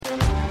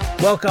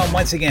Welcome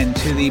once again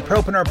to the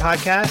Propreneur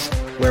Podcast,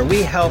 where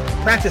we help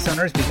practice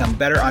owners become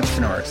better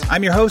entrepreneurs.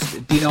 I'm your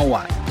host, Dino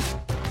Watt.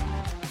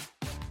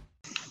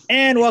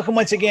 And welcome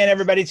once again,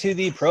 everybody, to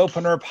the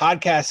Propreneur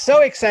Podcast.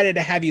 So excited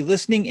to have you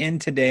listening in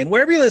today. And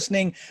wherever you're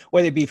listening,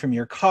 whether it be from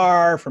your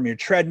car, from your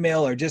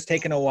treadmill, or just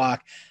taking a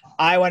walk,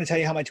 I want to tell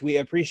you how much we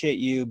appreciate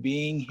you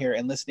being here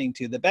and listening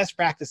to the best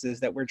practices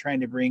that we're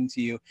trying to bring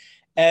to you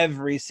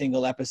every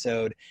single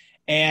episode.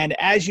 And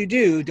as you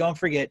do, don't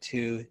forget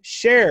to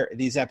share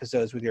these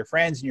episodes with your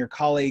friends and your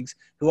colleagues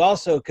who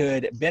also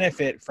could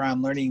benefit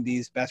from learning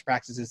these best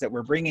practices that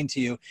we're bringing to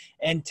you.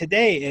 And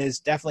today is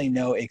definitely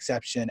no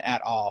exception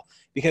at all,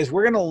 because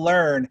we're going to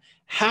learn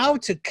how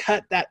to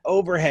cut that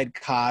overhead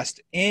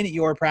cost in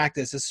your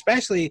practice,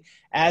 especially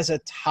as a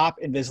top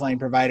Invisalign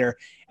provider.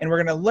 And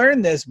we're going to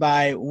learn this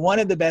by one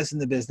of the best in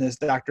the business,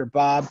 Dr.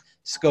 Bob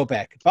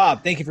Skopek.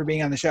 Bob, thank you for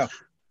being on the show.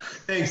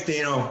 Thanks,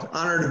 Dino.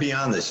 Honored to be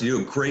on this. You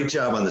do a great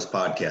job on this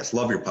podcast.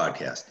 Love your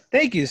podcast.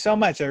 Thank you so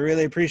much. I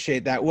really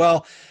appreciate that.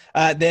 Well,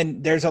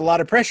 then there's a lot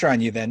of pressure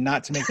on you then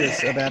not to make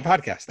this a bad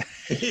podcast.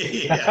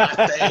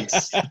 Yeah,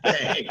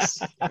 thanks.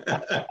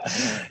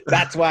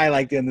 That's why I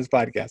like doing this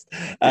podcast.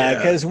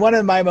 Because one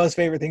of my most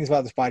favorite things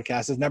about this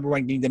podcast is, number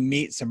one, getting to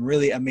meet some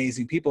really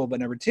amazing people. But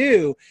number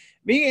two,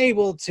 being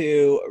able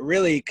to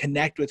really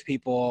connect with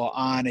people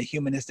on a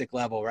humanistic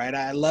level, right?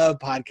 I love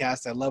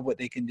podcasts. I love what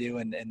they can do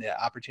and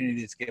the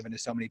opportunity it's given to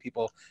so many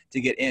people to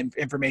get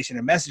information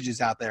and messages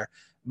out there,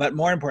 but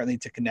more importantly,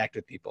 to connect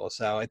with people.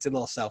 So it's a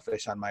little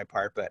selfish on my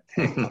part, but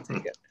hey, I'll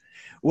take it.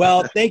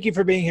 Well, thank you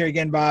for being here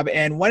again, Bob.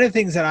 And one of the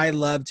things that I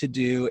love to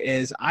do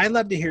is I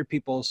love to hear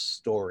people's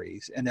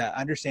stories and to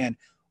understand,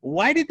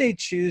 why did they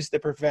choose the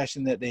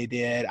profession that they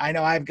did? I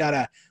know I've got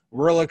a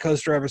roller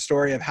coaster of a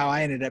story of how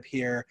I ended up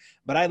here,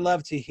 but I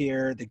love to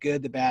hear the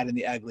good, the bad, and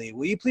the ugly.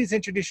 Will you please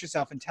introduce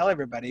yourself and tell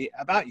everybody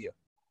about you?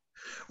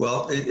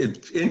 Well,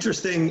 it's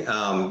interesting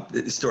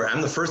story.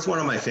 I'm the first one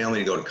in my family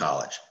to go to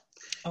college.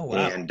 Oh,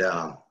 wow. And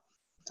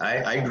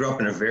I grew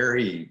up in a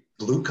very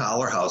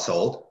blue-collar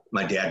household.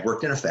 My dad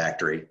worked in a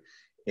factory.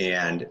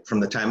 And from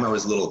the time I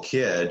was a little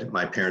kid,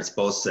 my parents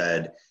both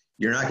said,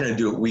 "You're not going to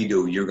do what we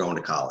do. You're going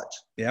to college."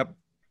 Yep.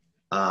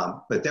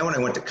 But then when I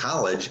went to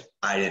college,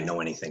 I didn't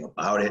know anything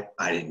about it.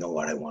 I didn't know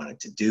what I wanted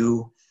to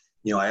do.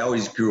 You know, I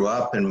always grew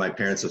up and my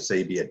parents would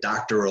say, be a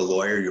doctor or a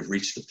lawyer, you've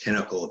reached the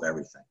pinnacle of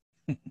everything.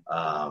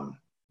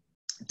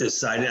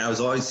 Decided, I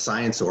was always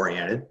science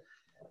oriented,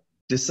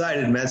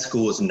 decided med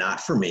school was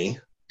not for me,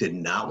 did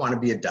not want to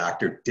be a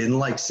doctor, didn't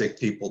like sick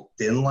people,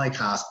 didn't like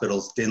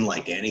hospitals, didn't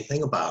like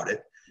anything about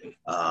it.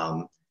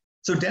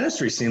 So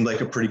dentistry seemed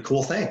like a pretty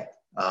cool thing.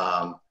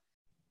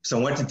 So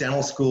I went to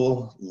dental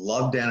school,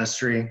 loved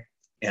dentistry.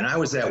 And I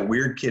was that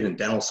weird kid in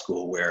dental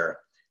school where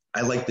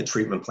I liked the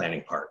treatment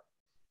planning part,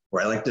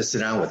 where I like to sit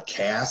down with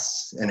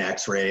casts and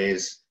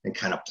x-rays and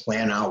kind of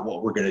plan out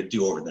what we're going to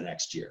do over the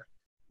next year.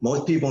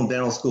 Most people in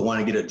dental school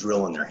want to get a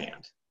drill in their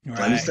hand. Right.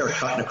 Let me start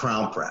cutting a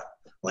crown prep.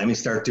 Let me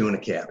start doing a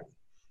cavity.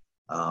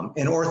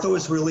 And ortho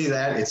is really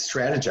that. It's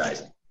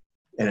strategizing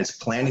and it's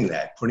planning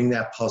that, putting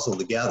that puzzle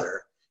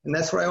together. And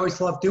that's what I always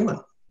loved doing.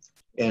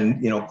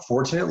 And, you know,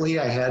 fortunately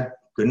I had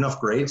good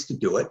enough grades to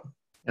do it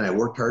and I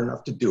worked hard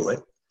enough to do it.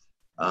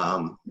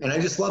 And I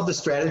just love the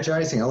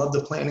strategizing. I love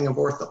the planning of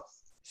ortho.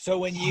 So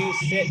when you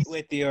sit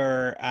with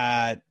your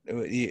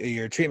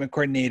treatment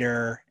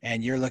coordinator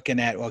and you're looking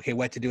at, okay,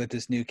 what to do with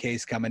this new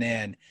case coming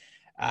in,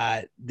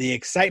 the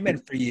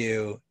excitement for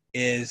you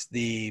is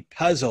the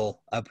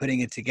puzzle of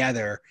putting it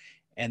together.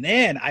 And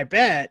then I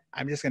bet,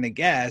 I'm just going to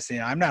guess, you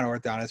know, I'm not an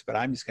orthodontist, but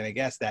I'm just going to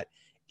guess that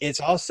it's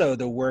also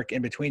the work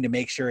in between to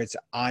make sure it's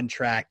on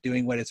track,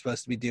 doing what it's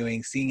supposed to be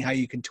doing, seeing how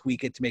you can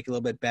tweak it to make it a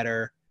little bit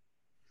better.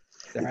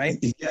 Is that right?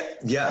 Yeah,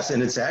 yes,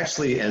 and it's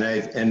actually, I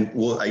think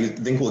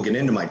we'll get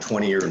into my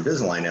 20-year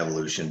Invisalign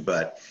evolution,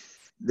 but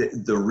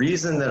the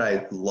reason that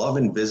I love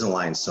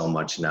Invisalign so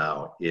much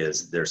now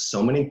is there's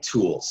so many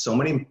tools, so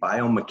many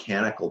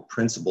biomechanical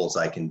principles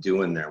I can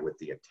do in there with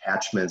the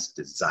attachments,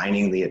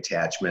 designing the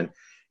attachment.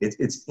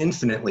 It's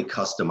infinitely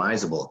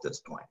customizable at this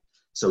point.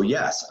 So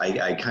yes,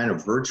 I kind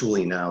of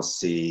virtually now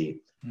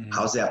see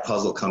how's that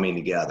puzzle coming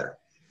together.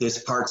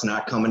 This part's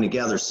not coming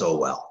together so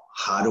well.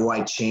 How do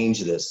I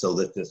change this so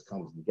that this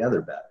comes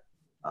together better?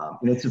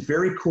 And it's a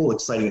very cool,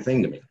 exciting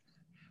thing to me.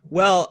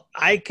 Well,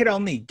 I could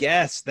only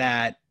guess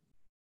that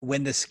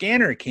when the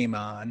scanner came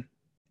on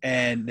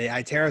and the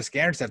iTero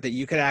scanner stuff, that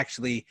you could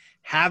actually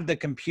have the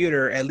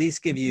computer at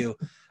least give you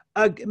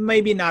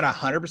maybe not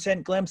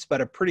 100% glimpse, but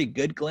a pretty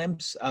good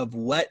glimpse of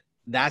what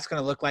that's going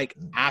to look like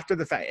after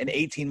the fact in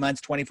 18 months,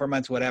 24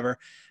 months, whatever.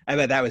 I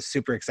bet that was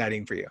super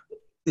exciting for you.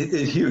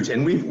 It's huge.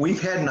 And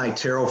we've had an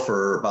iTero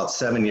for about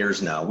 7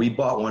 years now. We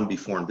bought one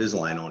before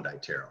Invisalign owned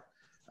iTero.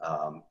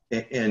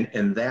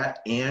 And that,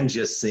 and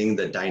just seeing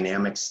the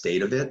dynamic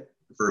state of it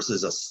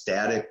versus a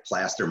static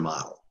plaster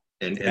model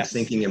and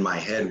thinking in my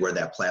head where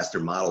that plaster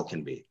model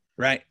can be.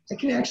 Right. I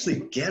can actually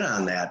get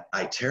on that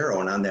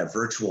iTero and on that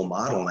virtual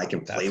model and I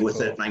can play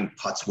with it and I can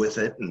putz with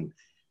it. And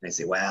I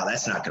say, wow,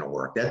 that's not going to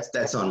work.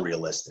 That's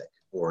unrealistic,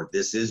 or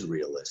this is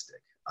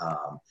realistic.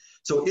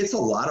 So it's a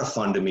lot of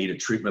fun to me to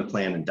treatment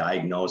plan and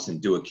diagnose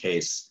and do a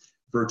case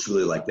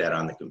virtually like that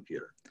on the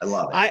computer. I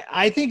love it.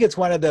 I think it's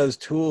one of those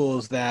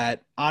tools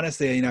that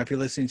honestly, if you're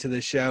listening to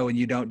the show and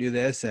you don't do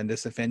this and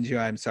this offends you,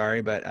 I'm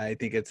sorry, but I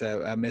think it's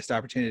a missed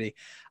opportunity.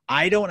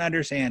 I don't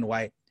understand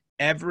why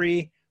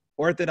every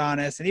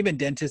orthodontist and even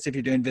dentist, if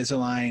you're doing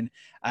Invisalign,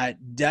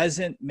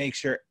 doesn't make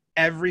sure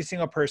every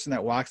single person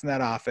that walks in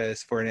that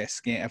office for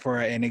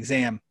an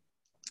exam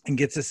and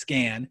gets a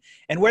scan,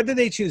 and whether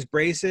they choose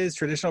braces,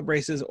 traditional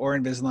braces, or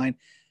Invisalign,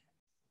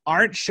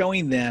 aren't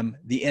showing them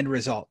the end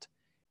result.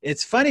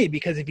 It's funny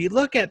because if you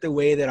look at the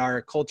way that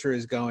our culture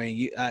is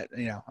going,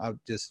 I'll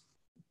just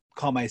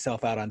call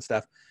myself out on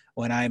stuff.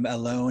 When I'm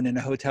alone in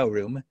a hotel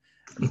room,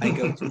 my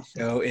go-to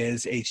show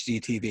is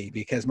HGTV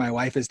because my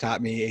wife has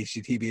taught me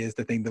HGTV is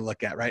the thing to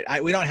look at, right?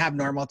 We don't have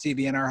normal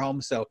TV in our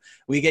home, so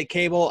we get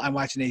cable. I'm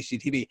watching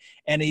HGTV.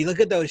 And you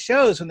look at those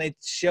shows when they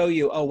show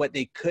you, what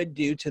they could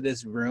do to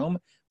this room.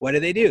 What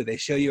do? They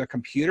show you a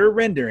computer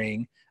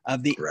rendering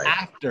of the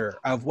after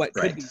of what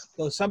could be.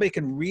 So somebody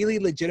can really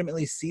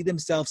legitimately see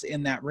themselves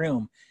in that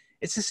room.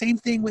 It's the same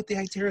thing with the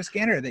iTero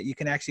scanner that you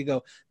can actually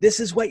go, this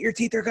is what your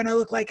teeth are going to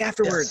look like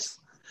afterwards.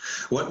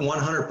 Yes. What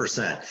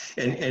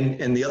 100%.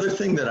 And the other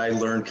thing that I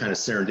learned kind of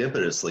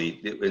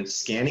serendipitously in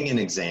scanning in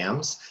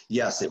exams,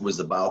 yes, it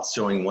was about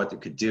showing what it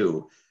could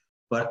do.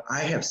 But I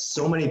have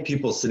so many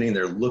people sitting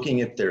there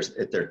looking at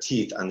their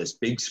teeth on this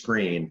big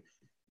screen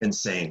and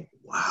saying,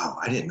 wow,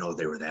 I didn't know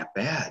they were that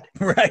bad.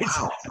 Right.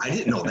 Wow, I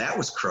didn't know that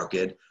was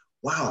crooked.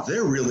 Wow,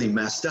 they're really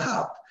messed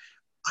up.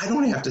 I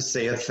don't have to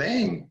say a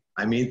thing.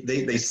 I mean,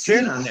 they see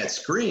it on that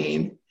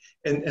screen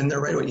and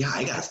they're right away, yeah,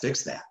 I got to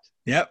fix that.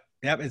 Yep,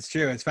 it's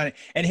true. It's funny.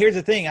 And here's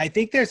the thing. I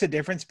think there's a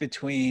difference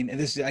between, and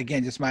this is,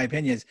 again, just my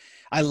opinions.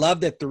 I love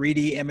the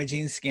 3D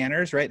imaging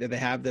scanners, right, that they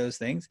have those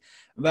things.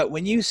 But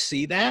when you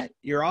see that,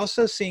 you're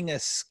also seeing a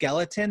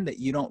skeleton that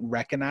you don't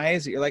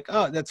recognize. You're like,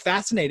 oh, that's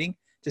fascinating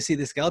to see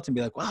the skeleton,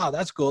 be like, wow,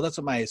 that's cool. That's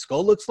what my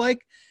skull looks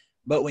like.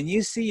 But when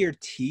you see your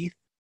teeth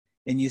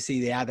and you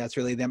see, yeah, that's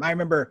really them. I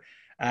remember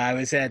I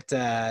was at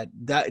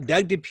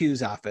Doug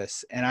Depew's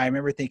office, and I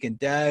remember thinking,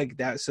 Doug,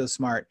 that was so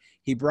smart.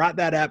 He brought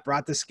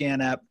the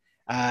scan up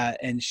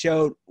and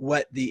showed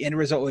what the end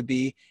result would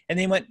be. And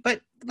then he went,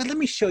 but let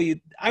me show you,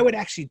 I would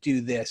actually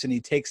do this. And he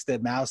takes the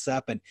mouse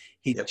up and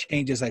he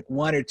changes like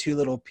one or two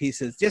little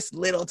pieces, just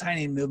little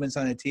tiny movements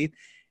on the teeth,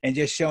 and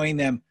just showing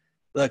them,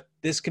 look,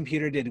 this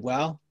computer did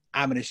well.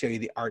 I'm going to show you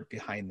the art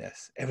behind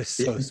this. It was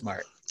so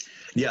smart.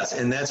 Yes.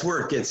 And that's where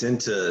it gets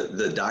into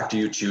the doctor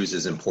you choose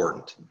is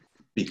important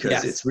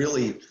because it's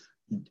really,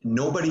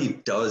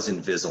 nobody does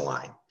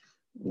Invisalign.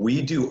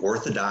 We do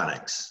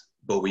orthodontics,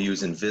 but we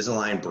use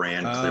Invisalign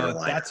brand clear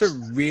aligners. That's a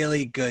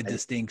really good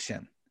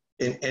distinction.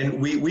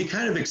 And we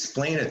kind of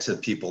explain it to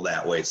people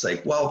that way. It's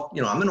like, well,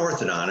 I'm an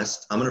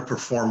orthodontist. I'm going to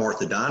perform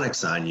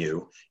orthodontics on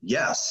you.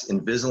 Yes,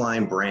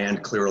 Invisalign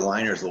brand clear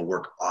aligners will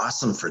work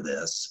awesome for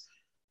this.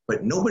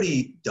 But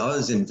nobody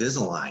does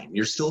Invisalign.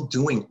 You're still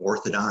doing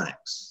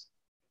orthodontics.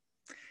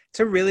 It's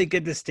a really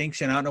good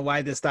distinction. I don't know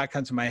why this thought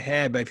comes to my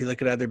head, but if you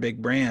look at other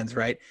big brands,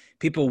 right?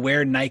 People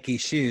wear Nike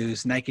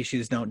shoes. Nike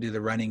shoes don't do the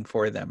running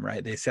for them,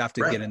 right? They still have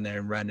to get in there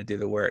and run to do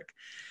the work.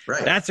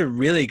 Right. That's a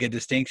really good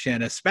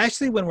distinction,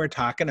 especially when we're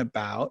talking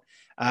about,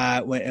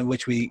 in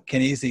which we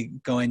can easily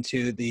go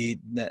into the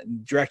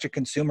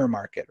direct-to-consumer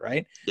market,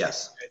 right?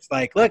 Yes. It's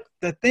like, look,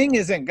 the thing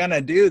isn't going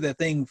to do the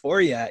thing for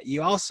you.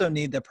 You also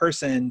need the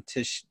person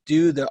to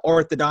do the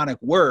orthodontic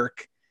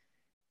work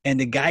and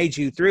to guide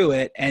you through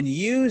it and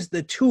use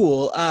the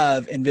tool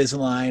of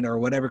Invisalign or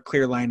whatever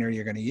clear liner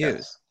you're going to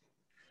use.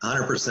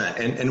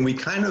 100%. And we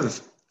kind of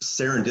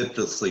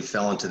serendipitously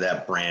fell into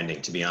that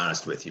branding, to be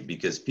honest with you,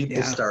 because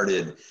people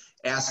started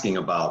asking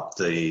about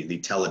the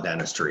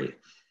teledentistry.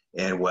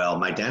 And well,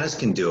 my dentist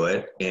can do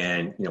it.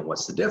 And,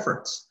 what's the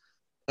difference?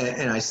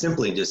 And I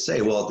simply just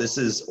say, well, this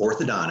is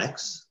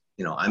orthodontics.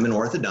 I'm an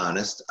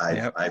orthodontist.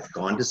 I've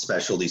gone to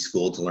specialty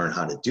school to learn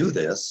how to do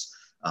this.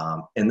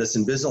 And this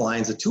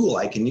Invisalign's a tool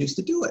I can use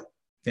to do it.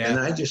 Yeah. And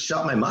then I just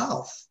shut my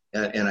mouth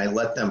and I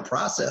let them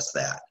process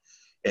that.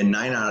 And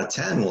 9 out of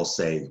 10 will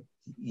say,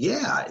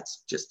 yeah,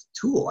 it's just a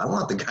tool. I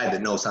want the guy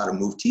that knows how to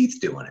move teeth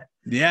doing it.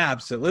 Yeah,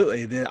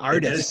 absolutely. The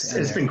artist.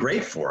 It's been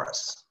great for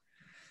us.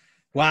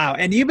 Wow.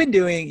 And you've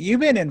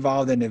been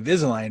involved in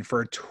Invisalign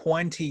for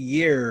 20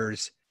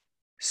 years.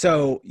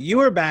 So you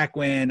were back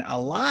when a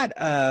lot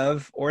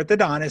of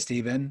orthodontists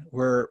even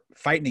were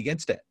fighting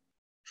against it.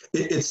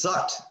 It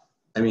sucked.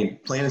 I mean,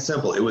 plain and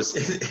simple. It was,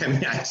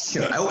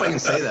 I hope I can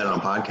say that on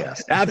a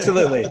podcast.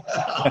 Absolutely.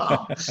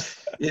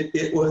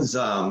 It was,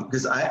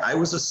 because I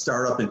was a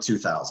startup in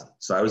 2000.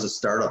 So I was a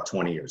startup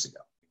 20 years ago.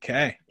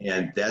 Okay.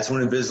 And that's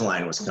when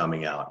Invisalign was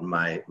coming out. And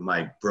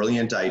my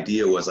brilliant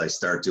idea was I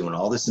start doing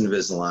all this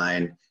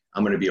Invisalign.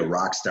 I'm going to be a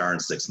rock star in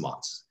 6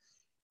 months.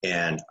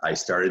 And I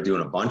started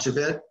doing a bunch of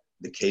it.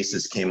 The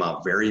cases came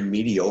out very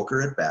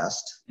mediocre at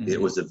best. Mm-hmm. It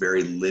was a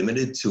very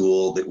limited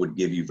tool that would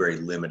give you very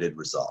limited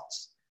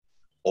results.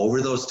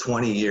 Over those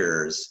 20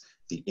 years,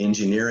 the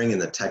engineering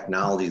and the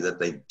technology that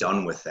they've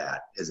done with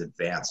that has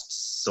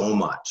advanced so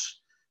much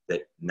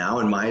that now,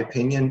 in my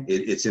opinion,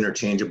 it's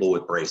interchangeable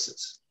with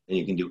braces. And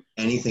you can do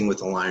anything with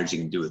aligners you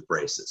can do with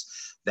braces.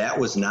 That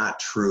was not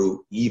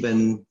true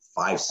even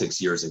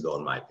 5-6 years ago,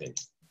 in my opinion.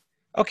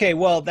 Okay,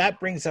 well, that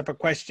brings up a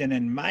question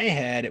in my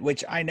head,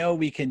 which I know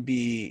we can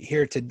be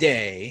here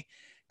today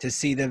to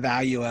see the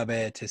value of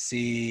it, to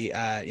see,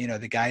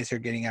 the guys who are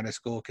getting out of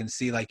school can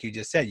see, like you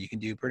just said, you can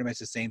do pretty much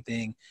the same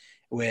thing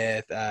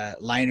with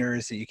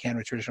liners that you can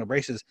with traditional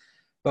braces.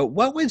 But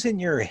what was in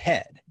your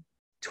head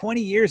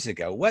 20 years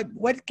ago?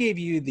 What gave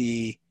you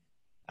the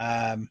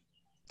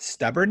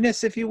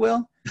stubbornness, if you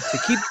will,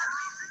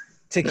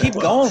 to keep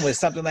going with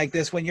something like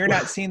this when you're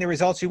not seeing the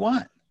results you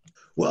want?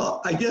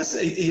 Well, I guess,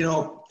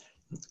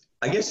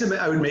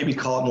 I would maybe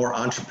call it more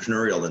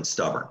entrepreneurial than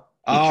stubborn.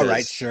 All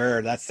right,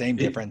 sure. That's same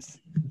difference.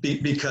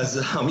 Because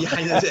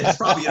it's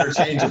probably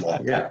interchangeable.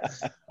 Yeah.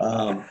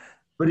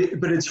 But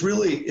it's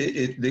really,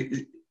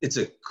 it's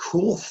a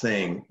cool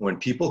thing when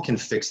people can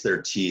fix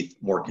their teeth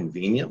more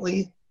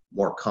conveniently,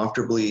 more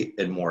comfortably,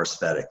 and more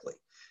aesthetically.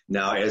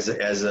 Now, as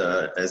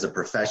a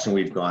profession,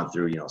 we've gone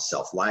through,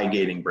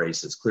 self-ligating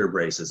braces, clear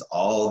braces,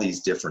 all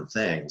these different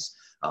things,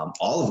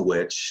 all of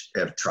which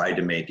have tried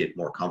to make it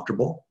more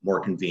comfortable, more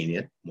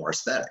convenient, more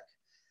aesthetic.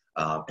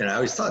 And I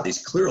always thought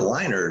these clear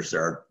aligners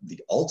are the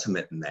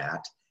ultimate in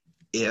that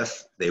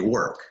if they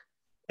work.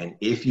 And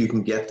if you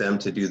can get them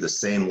to do the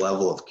same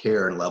level of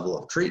care and level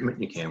of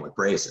treatment you can with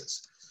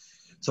braces.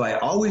 So I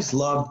always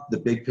loved the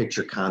big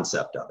picture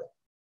concept of it.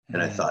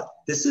 And I thought,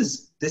 this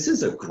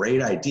is a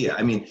great idea.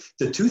 I mean,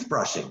 the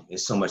toothbrushing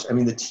is so much. I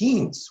mean, the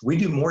teens, we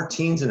do more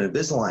teens in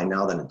Invisalign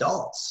now than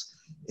adults.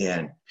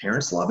 And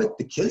parents love it.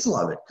 The kids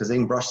love it because they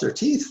can brush their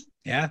teeth.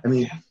 Yeah. I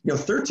mean,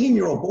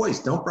 13-year-old boys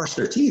don't brush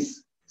their teeth.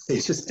 They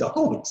just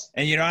don't.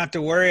 And you don't have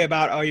to worry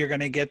about, you're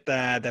going to get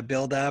the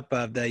buildup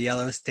of the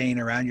yellow stain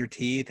around your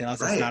teeth. And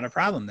also, it's not a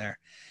problem there.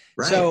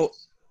 Right. So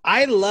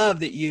I love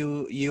that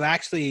you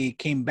actually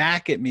came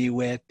back at me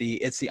with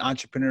it's the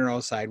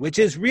entrepreneurial side, which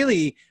is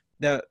really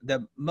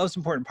the most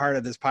important part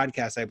of this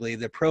podcast, I believe,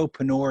 the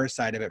propreneur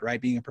side of it,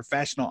 right? Being a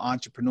professional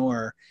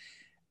entrepreneur.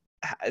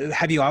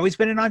 Have you always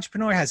been an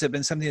entrepreneur? Has it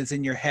been something that's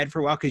in your head for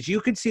a while? Because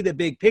you could see the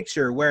big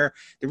picture, where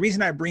the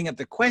reason I bring up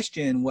the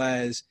question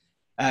was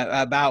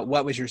about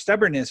what was your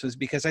stubbornness was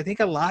because I think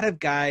a lot of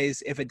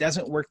guys, if it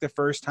doesn't work the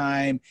first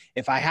time,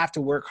 if I have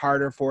to work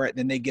harder for it,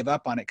 then they give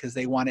up on it because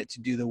they want it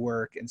to do the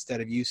work instead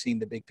of you seeing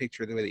the big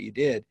picture the way that you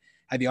did.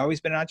 Have you always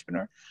been an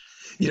entrepreneur?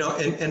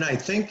 And I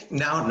think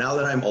now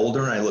that I'm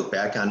older and I look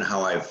back on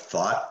how I've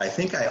thought, I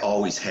think I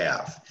always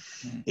have.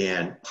 Mm-hmm.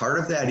 And part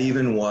of that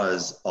even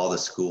was all the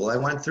school I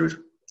went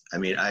through. I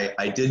mean,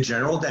 I did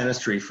general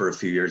dentistry for a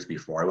few years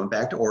before I went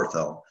back to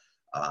ortho.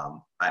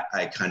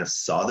 I kind of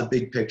saw the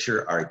big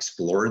picture. I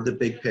explored the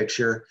big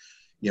picture.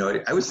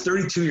 I was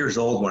 32 years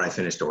old when I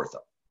finished ortho.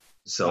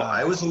 So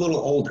I was a little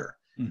older,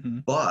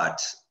 but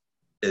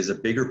as a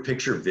bigger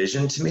picture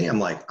vision to me, I'm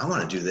like, I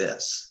want to do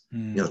this.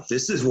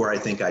 This is where I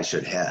think I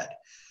should head.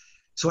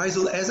 So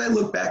as I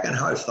look back on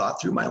how I've thought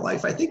through my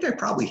life, I think I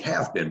probably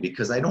have been,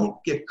 because I don't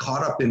get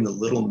caught up in the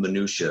little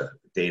minutia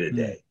day to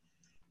day.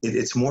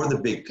 It's more the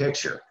big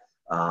picture.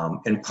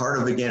 And part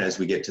of, again, as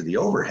we get to the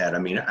overhead, I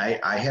mean,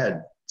 I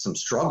had some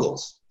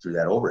struggles through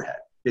that overhead,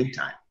 big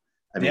time.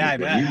 I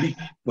mean,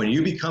 when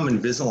you become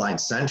Invisalign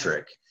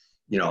centric,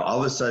 all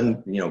of a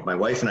sudden, my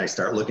wife and I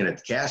start looking at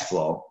the cash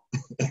flow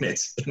and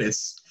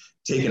it's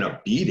taking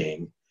a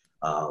beating,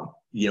 but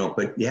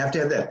you have to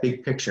have that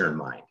big picture in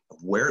mind of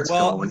where it's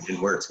going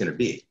and where it's going to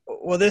be.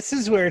 Well, this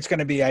is where it's going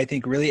to be, I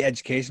think, really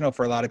educational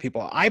for a lot of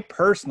people. I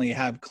personally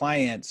have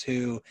clients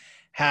who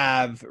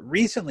have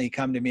recently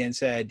come to me and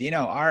said,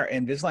 our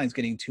Invisalign is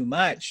getting too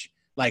much.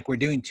 Like, we're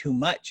doing too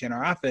much in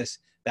our office,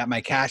 that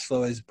my cash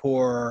flow is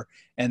poor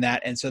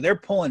and so they're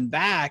pulling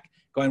back,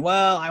 going,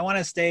 well, I want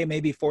to stay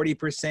maybe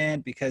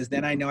 40% because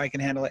then I know I can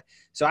handle it.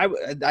 So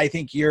I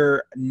think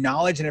your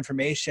knowledge and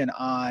information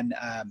on,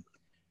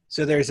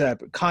 so there's a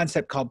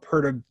concept called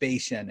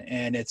perturbation,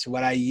 and it's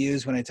what I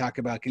use when I talk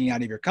about getting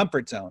out of your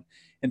comfort zone.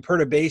 And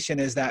perturbation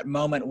is that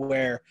moment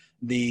where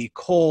the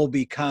coal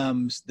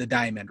becomes the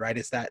diamond, right?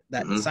 It's that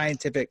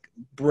scientific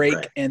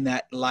break in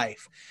that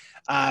life.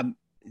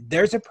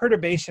 There's a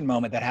perturbation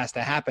moment that has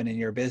to happen in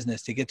your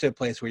business to get to a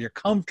place where you're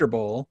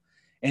comfortable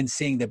and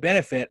seeing the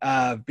benefit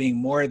of being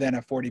more than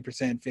a 40%,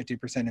 50%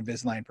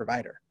 Invisalign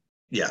provider.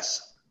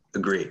 Yes,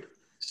 agreed.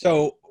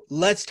 So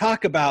let's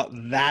talk about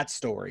that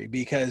story,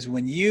 because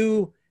when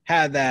you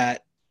had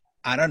that,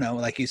 I don't know,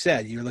 like you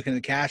said, you were looking at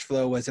the cash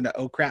flow, was it an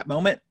oh crap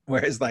moment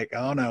where it's like,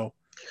 oh no,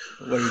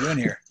 what are you doing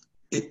here?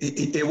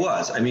 It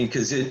was. I mean,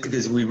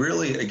 because we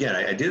really, again,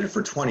 I did it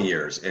for 20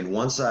 years. And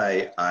once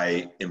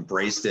I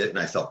embraced it and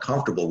I felt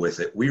comfortable with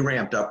it, we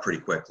ramped up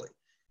pretty quickly.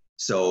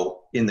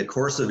 So in the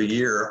course of a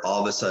year, all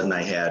of a sudden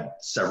I had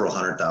several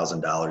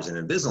 $100,000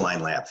 in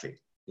Invisalign lab fee,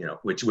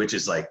 which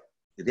is like,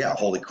 yeah,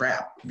 holy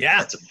crap.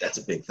 Yeah. That's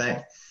a big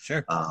thing.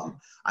 Sure.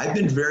 I've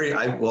been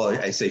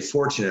I say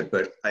fortunate,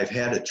 but I've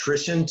had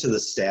attrition to the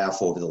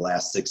staff over the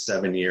last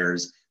 6-7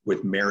 years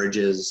with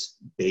marriages,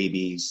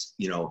 babies,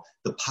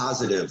 the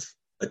positive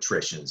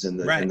attritions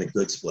and Right. the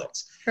good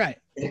splits. Right.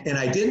 And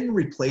I didn't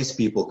replace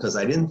people because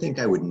I didn't think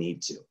I would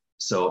need to.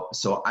 So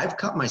I've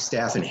cut my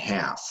staff in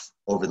half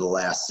over the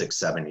last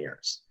 6-7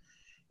 years.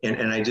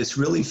 And I just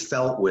really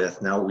felt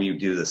with, now we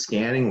do the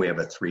scanning, we have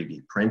a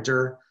 3D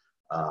printer,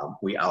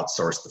 we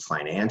outsource the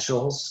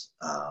financials,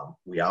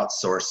 we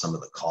outsource some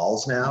of the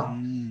calls now,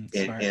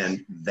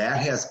 and that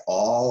has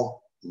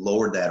all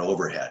lowered that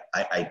overhead.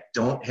 I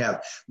don't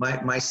have,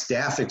 my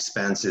staff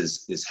expense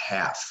is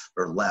half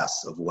or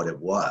less of what it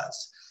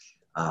was.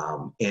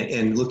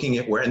 And looking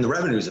at where, and the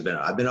revenues have been,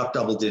 I've been up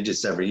double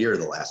digits every year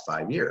the last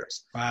 5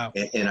 years. Wow.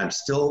 And I'm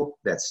still,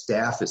 that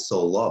staff is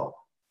so low,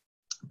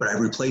 but I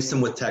replaced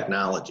them with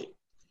technology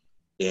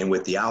and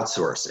with the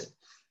outsourcing.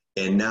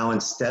 And now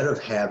instead of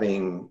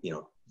having,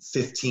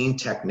 15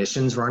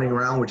 technicians running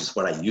around, which is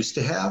what I used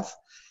to have,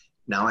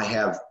 now I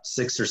have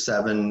 6 or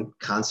 7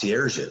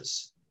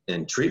 concierges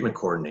and treatment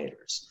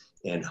coordinators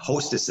and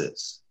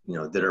hostesses,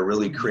 that are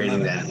really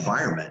creating that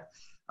environment.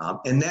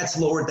 And that's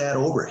lowered that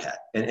overhead.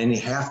 And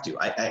you have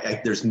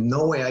to. There's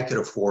no way I could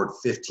afford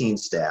 15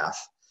 staff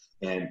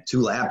and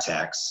 2 lab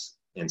techs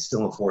and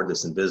still afford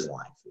this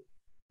Invisalign fee.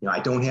 I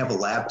don't have a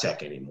lab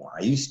tech anymore.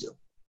 I used to.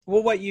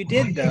 Well, what you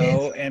did,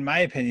 though, in my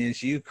opinion,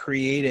 is you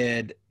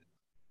created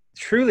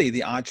truly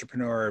the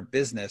entrepreneur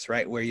business,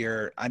 right? Where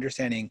you're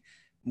understanding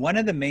one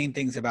of the main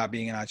things about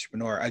being an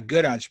entrepreneur, a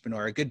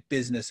good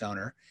business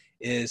owner,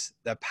 is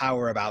the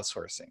power of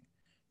outsourcing,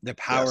 the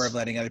power of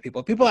letting other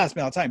people. People ask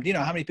me all the time, do you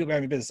know how many people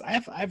have in business?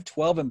 I have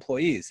 12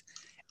 employees,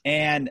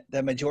 and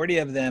the majority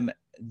of them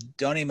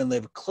don't even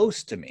live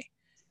close to me.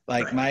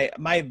 Like my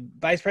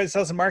vice president of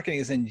sales and marketing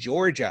is in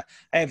Georgia.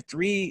 I have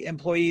 3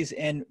 employees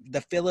in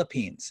the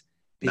Philippines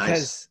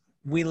because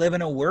we live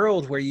in a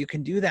world where you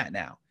can do that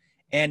now.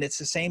 And it's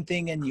the same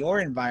thing in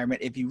your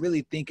environment. If you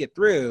really think it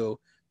through,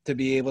 to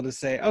be able to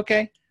say,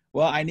 okay,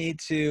 well, I need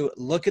to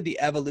look at the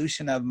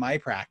evolution of my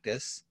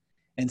practice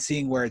and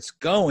seeing where it's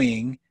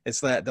going.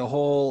 It's the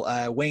whole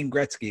Wayne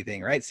Gretzky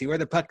thing, right? See where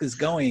the puck is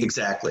going.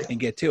 Exactly. And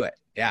get to it.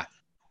 Yeah.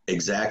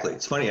 Exactly.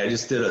 It's funny. I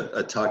just did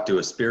a talk to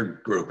a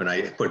spear group, and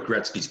I put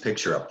Gretzky's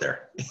picture up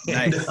there.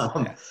 Nice.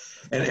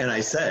 And I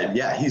said,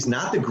 yeah, he's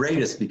not the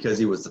greatest because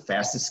he was the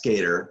fastest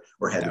skater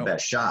or had the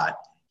best shot.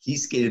 He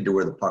skated to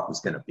where the puck was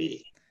going to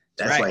be.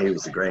 That's why he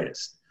was the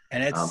greatest.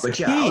 And it's but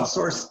yeah,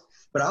 outsourcing,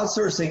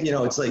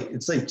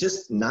 it's like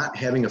just not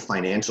having a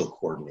financial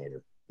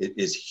coordinator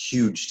is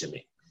huge to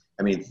me.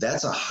 I mean,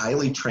 that's a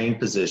highly trained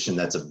position.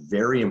 That's a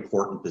very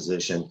important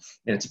position,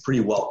 and it's a pretty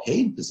well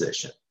paid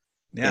position.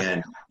 Yeah.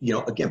 And,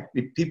 again,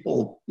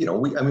 people,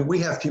 we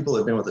have people that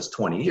have been with us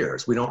 20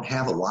 years. We don't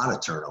have a lot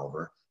of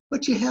turnover,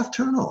 but you have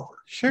turnover.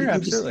 Sure,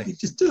 absolutely. You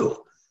just do.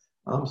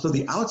 So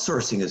the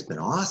outsourcing has been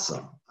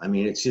awesome. I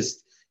mean, it's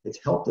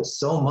helped us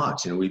so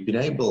much. And we've been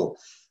able,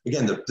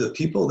 again, the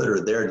people that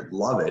are there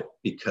love it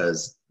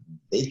because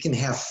they can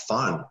have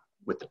fun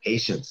with the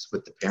patients,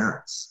 with the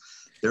parents.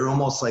 They're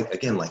almost like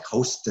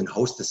hosts and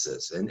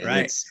hostesses. And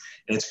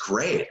it's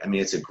great. I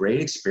mean, it's a great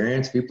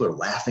experience. People are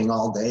laughing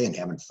all day and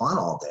having fun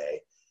all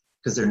day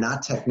because they're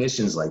not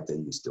technicians like they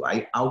used to.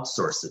 I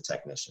outsource the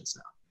technicians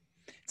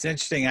now. It's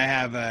interesting. I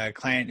have a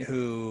client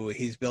who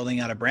he's building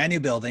out a brand new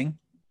building.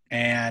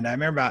 And I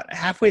remember about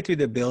halfway through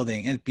the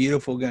building, it's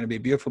beautiful, going to be a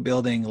beautiful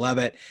building. Love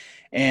it.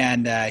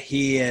 And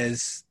he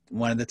is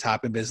one of the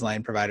top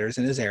Invisalign providers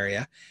in his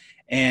area.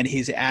 And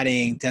he's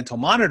adding dental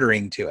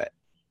monitoring to it.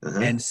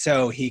 And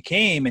so he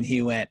came and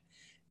he went,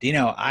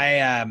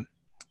 I'm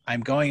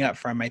going up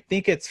from, I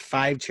think it's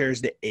 5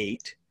 chairs to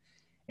 8.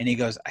 And he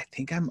goes, I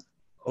think I'm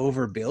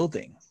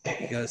overbuilding.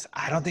 He goes,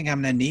 I don't think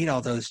I'm going to need all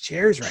those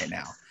chairs right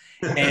now.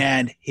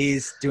 And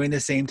he's doing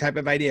the same type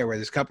of idea where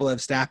there's a couple of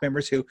staff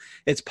members who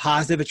it's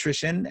positive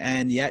attrition.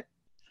 And yet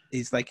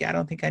he's like, yeah, I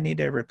don't think I need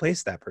to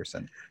replace that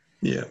person.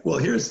 Yeah.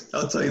 Well,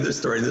 I'll tell you this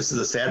story. This is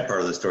the sad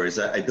part of the story is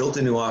that I built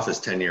a new office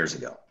 10 years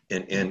ago.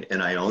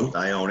 And I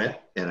own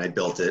it, and I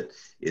built it.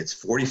 It's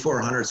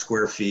 4,400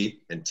 square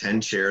feet and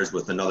 10 chairs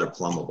with another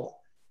plumbable.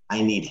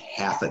 I need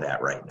half of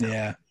that right now.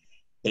 Yeah.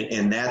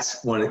 And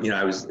that's when,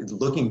 I was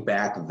looking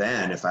back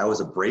then, if I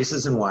was a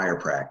braces and wire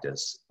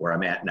practice where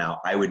I'm at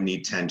now, I would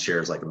need 10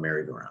 chairs like a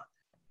merry-go-round.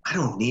 I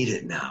don't need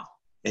it now.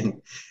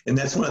 And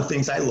that's one of the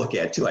things I look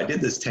at too. I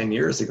did this 10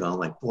 years ago. I'm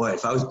like, boy,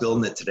 if I was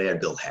building it today, I'd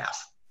build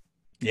half.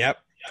 Yep.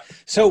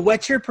 So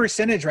what's your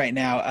percentage right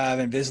now of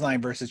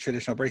Invisalign versus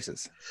traditional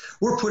braces?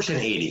 We're pushing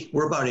 80.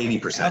 We're about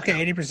 80%.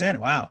 Okay, 80%.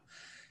 Wow.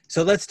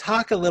 So let's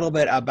talk a little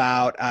bit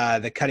about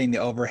the cutting the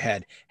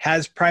overhead.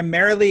 Has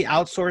primarily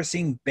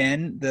outsourcing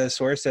been the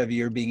source of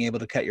your being able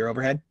to cut your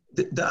overhead?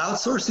 The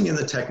outsourcing and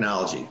the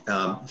technology,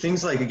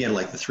 things like the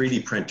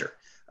 3D printer.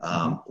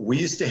 We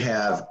used to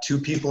have 2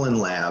 people in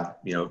lab,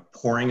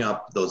 pouring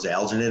up those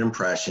alginate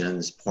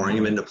impressions, pouring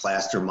them into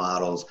plaster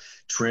models,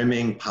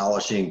 trimming,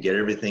 polishing, get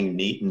everything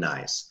neat and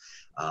nice.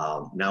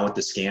 Now with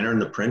the scanner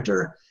and the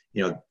printer,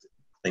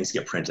 things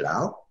get printed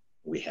out.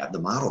 We have the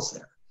models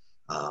there.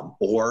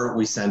 Or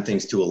we send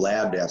things to a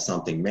lab to have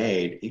something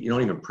made. You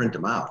don't even print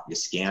them out. You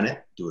scan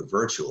it, do it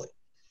virtually.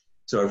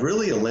 So I've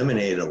really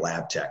eliminated a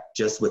lab tech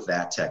just with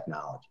that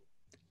technology.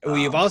 Well,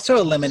 you've also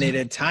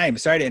eliminated time.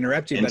 Sorry to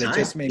interrupt you, but time, it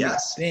just made me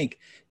yes. think,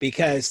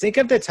 because think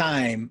of the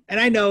time, and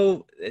I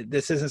know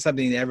this isn't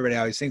something that everybody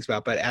always thinks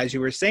about, but as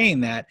you were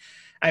saying that,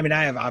 I mean,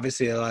 I have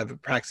obviously a lot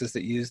of practices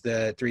that use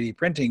the 3D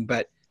printing,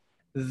 but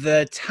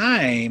the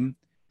time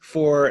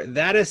for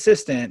that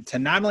assistant to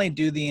not only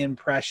do the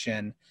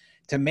impression,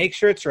 to make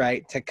sure it's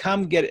right, to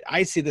come get it.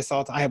 I see this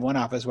all. I have one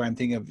office where I'm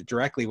thinking of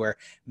directly where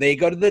they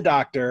go to the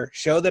doctor,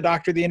 show the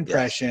doctor the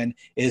impression.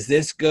 Yes. Is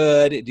this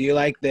good? Do you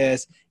like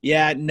this?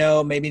 Yeah,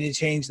 no, maybe need to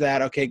change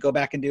that. Okay, go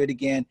back and do it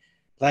again.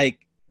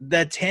 Like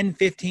the 10,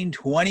 15,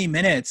 20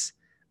 minutes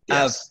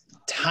of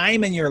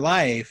time in your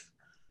life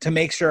to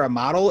make sure a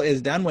model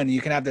is done, when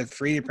you can have the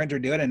 3D printer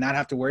do it and not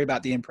have to worry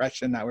about the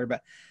impression, not worry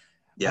about.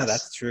 Yes. Oh,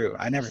 that's true.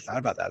 I never thought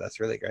about that. That's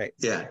really great.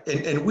 Yeah.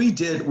 And we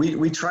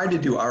tried to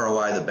do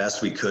ROI the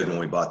best we could when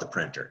we bought the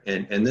printer.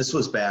 And this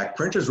was back,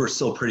 printers were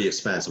still pretty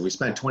expensive. We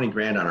spent 20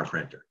 grand on our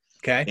printer.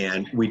 Okay.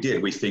 And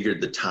we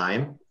figured the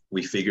time,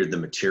 we figured the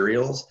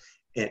materials,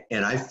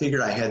 and I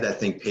figured I had that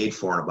thing paid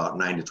for in about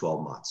 9 to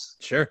 12 months.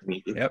 Sure. I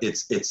mean,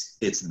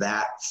 it's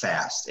that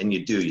fast. And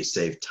you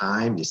save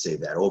time, you save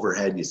that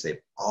overhead, you save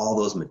all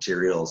those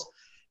materials.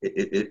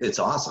 It's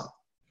awesome.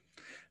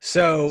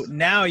 So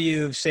now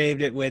you've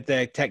saved it with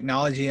the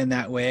technology in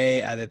that way,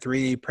 the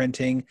 3D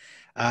printing.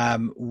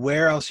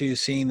 Where else are you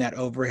seeing that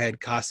overhead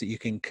cost that you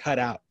can cut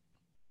out?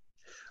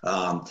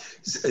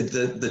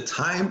 The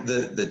time,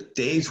 the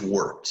days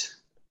worked,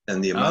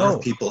 and the amount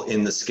of people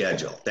in the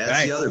schedule.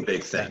 That's the other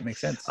big thing. That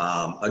makes sense.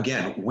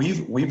 Again,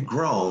 we've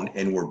grown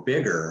and we're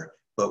bigger,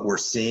 but we're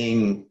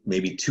seeing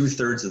maybe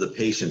 2/3 of the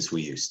patients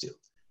we used to.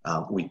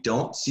 We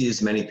don't see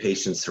as many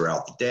patients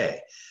throughout the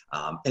day.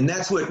 And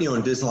that's what,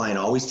 Invisalign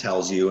always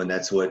tells you. And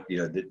that's what,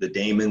 the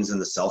Damons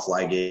and the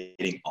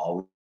self-ligating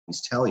always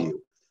tell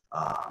you.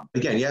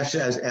 Again, you have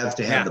to have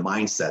the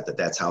mindset that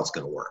that's how it's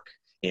going to work.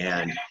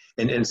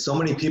 And so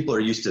many people are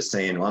used to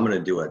saying, well, I'm going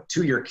to do a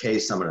 2-year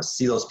case. I'm going to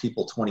see those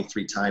people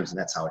 23 times and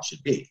that's how it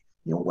should be.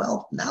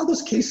 Well, now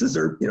those cases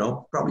are,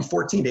 probably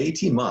 14 to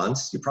 18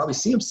 months. You probably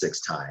see them 6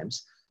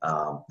 times.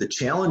 The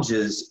challenge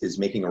is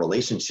making a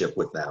relationship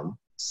with them,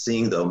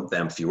 seeing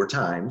them fewer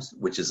times,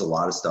 which is a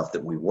lot of stuff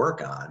that we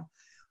work on.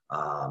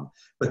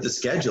 But the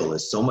schedule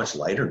is so much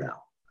lighter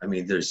now. I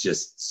mean, there's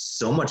just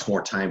so much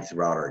more time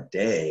throughout our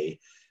day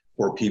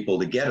for people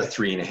to get a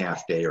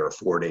 3.5 day or a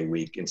 4-day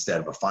week instead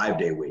of a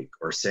 5-day week,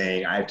 or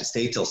saying I have to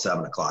stay till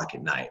 7 o'clock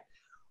at night,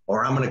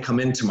 or I'm going to come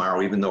in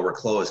tomorrow even though we're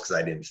closed because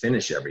I didn't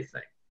finish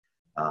everything.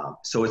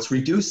 So it's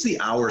reduced the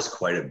hours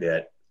quite a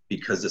bit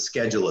because the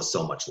schedule is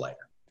so much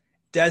lighter.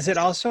 Does it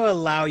also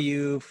allow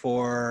you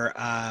for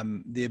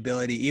the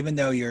ability, even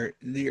though your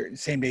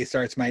same day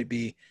starts might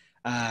be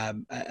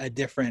a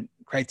different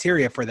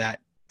criteria for that,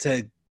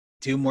 to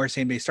do more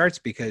same day starts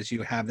because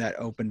you have that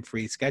open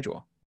free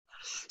schedule?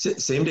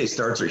 Same day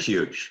starts are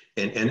huge,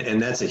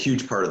 and that's a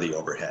huge part of the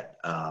overhead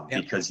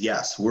because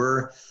yes,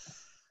 we're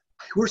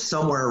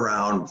somewhere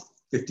around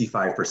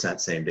 55%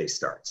 same day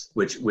starts,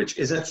 which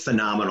isn't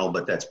phenomenal,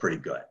 but that's pretty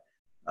good.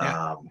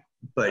 Yeah.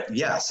 But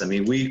yes, I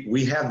mean,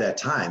 we have that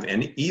time.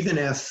 And even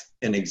if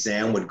an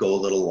exam would go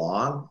a little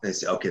long, they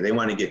say, okay, they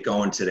want to get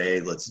going today,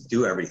 let's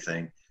do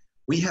everything.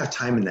 We have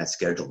time in that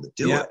schedule to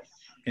do it.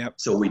 Yep.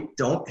 So we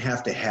don't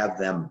have to have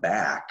them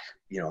back,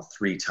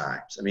 3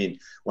 times. I mean,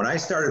 when I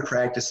started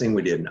practicing,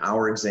 we did an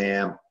hour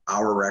exam,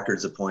 hour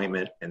records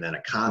appointment, and then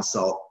a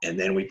consult, and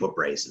then we put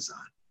braces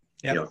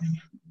on. Yep.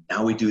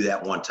 Now we do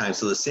that 1 time.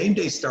 So the same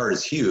day start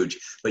is huge,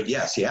 but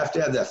yes, you have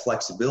to have that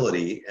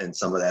flexibility and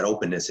some of that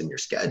openness in your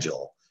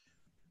schedule,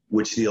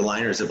 which the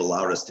aligners have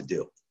allowed us to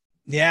do.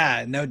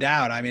 Yeah, no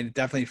doubt. I mean, it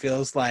definitely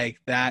feels like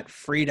that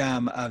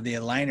freedom of the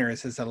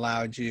aligners has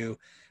allowed you.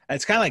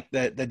 It's kind of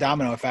like the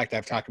domino effect.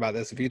 I've talked about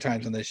this a few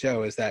times on the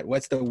show, is that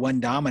what's the one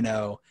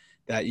domino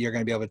that you're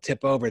going to be able to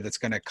tip over that's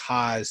going to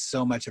cause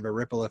so much of a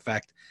ripple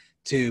effect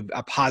to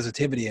a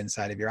positivity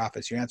inside of your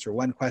office? You answer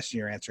one question,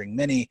 you're answering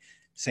many,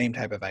 same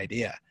type of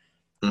idea.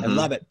 Mm-hmm. I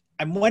love it.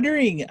 I'm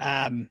wondering,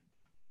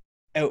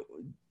 do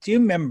you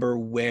remember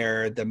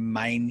where the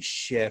mind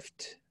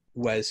shift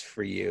was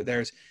for you?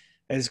 There's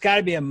got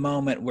to be a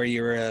moment where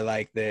you were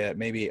like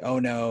maybe, oh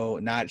no,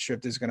 not sure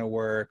if this is going to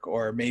work,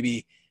 or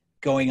maybe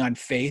going on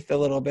faith a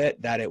little bit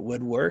that it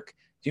would work.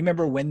 Do you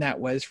remember when that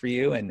was for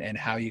you and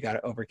how you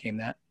overcame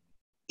that?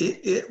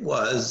 It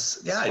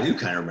was, yeah, I do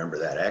kind of remember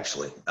that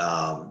actually.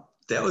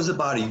 That was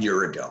about a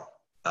year ago.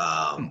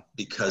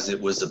 Because it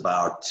was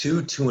about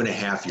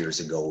 2.5 years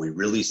ago, we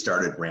really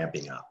started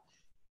ramping up.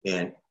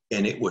 And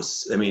it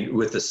was, I mean,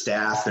 with the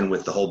staff and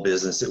with the whole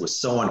business, it was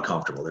so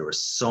uncomfortable. There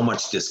was so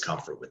much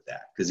discomfort with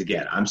that. Because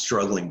again, I'm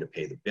struggling to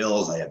pay the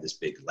bills. I have this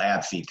big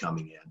lab fee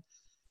coming in.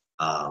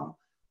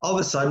 All of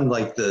a sudden,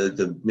 like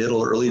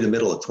early to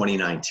middle of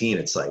 2019,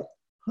 it's like,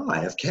 oh, I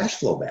have cash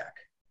flow back.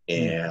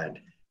 And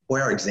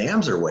boy, our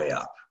exams are way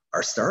up.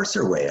 Our starts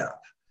are way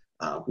up.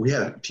 We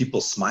have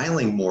people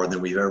smiling more than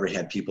we've ever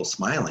had people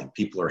smiling.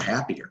 People are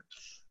happier.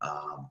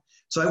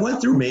 So I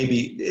went through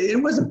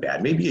it wasn't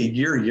bad, maybe a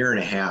year and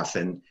a half.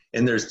 And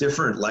there's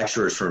different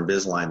lecturers from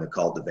Invisalign that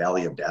call it the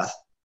Valley of Death.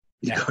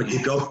 You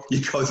go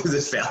through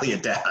this valley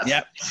of death.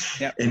 Yep.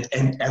 Yep.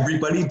 And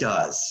everybody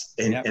does.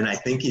 And, Yep. and I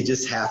think you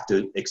just have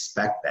to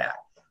expect that.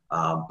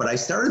 But I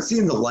started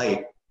seeing the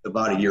light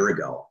about a year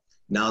ago.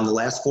 Now in the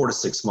last 4 to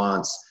 6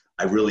 months,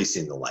 I've really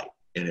seen the light,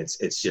 and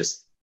it's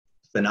just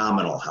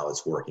phenomenal how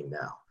it's working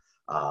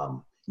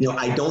now.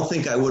 I don't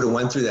think I would have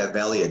went through that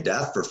valley of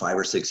death for 5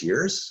 or 6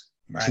 years,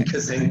 Right.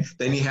 because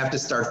then you have to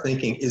start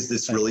thinking, is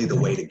this really the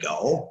way to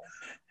go?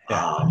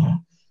 Yeah.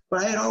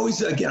 But I always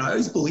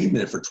believed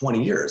in it for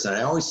 20 years. And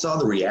I always saw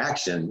the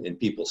reaction in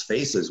people's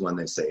faces when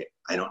they say,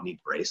 I don't need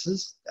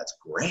braces. That's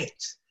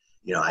great.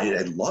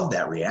 I love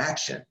that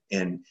reaction.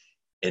 And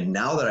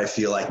now that I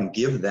feel I can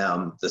give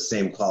them the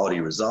same quality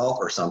result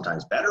or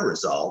sometimes better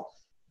result,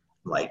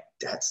 I'm like,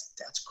 that's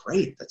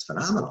great. That's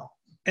phenomenal.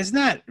 Isn't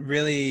that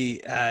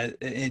really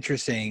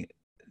interesting?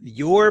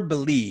 Your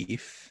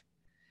belief,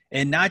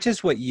 and not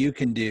just what you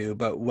can do,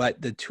 but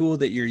what the tool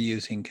that you're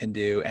using can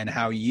do, and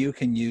how you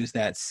can use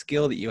that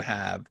skill that you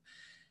have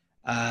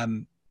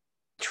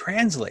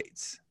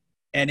translates.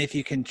 And if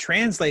you can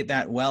translate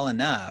that well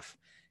enough,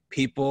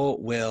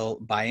 people will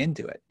buy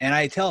into it. And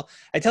I tell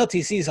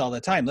TCs all the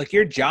time, look,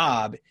 your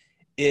job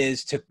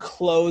is to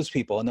close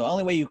people. And the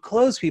only way you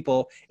close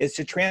people is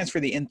to transfer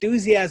the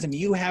enthusiasm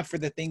you have for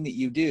the thing that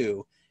you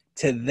do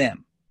to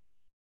them.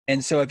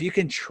 And so if you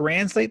can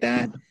translate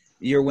that,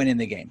 you're winning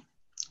the game.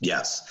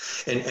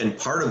 Yes. And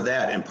part of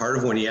that, and part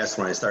of when I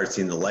started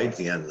seeing the light at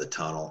the end of the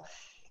tunnel,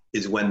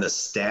 is when the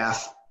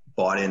staff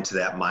bought into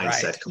that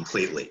mindset Right.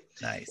 completely.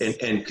 Nice.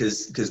 And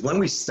because when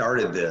we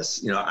started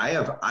this,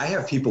 I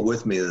have people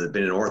with me that have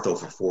been in ortho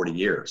for 40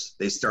 years.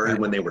 They started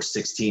Right. when they were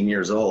 16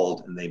 years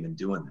old, and they've been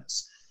doing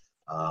this.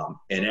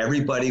 And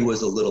everybody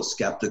was a little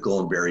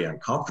skeptical and very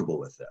uncomfortable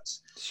with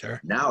this.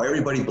 Sure. Now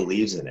everybody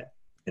believes in it,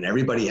 and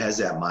everybody has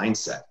that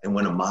mindset. And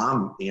when a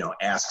mom,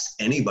 asks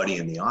anybody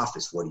in the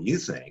office, what do you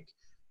think?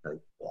 Like,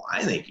 well,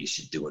 I think you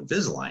should do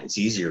Invisalign. It's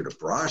easier to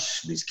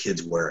brush. These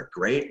kids wear it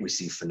great. We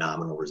see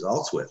phenomenal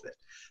results with it.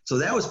 So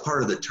that was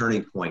part of the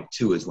turning point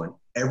too, is when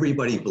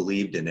everybody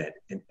believed in it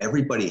and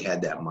everybody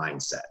had that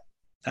mindset.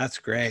 That's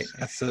great.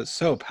 That's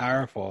so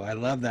powerful. I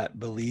love that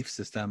belief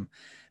system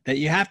that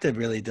you have to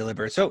really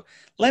deliver. So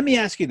let me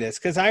ask you this,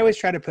 because I always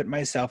try to put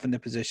myself in the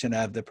position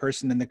of the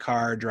person in the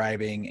car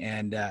driving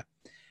and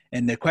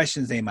the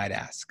questions they might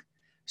ask.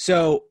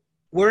 So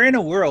we're in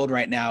a world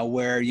right now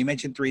where you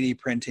mentioned 3D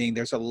printing.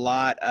 There's a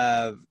lot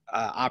of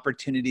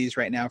opportunities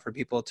right now for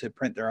people to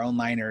print their own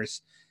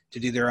liners, to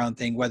do their own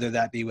thing, whether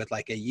that be with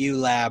like a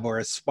ULab or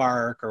a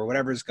Spark or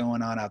whatever's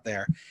going on out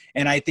there.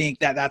 And I think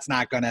that that's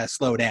not going to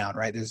slow down,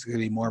 right? There's going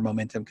to be more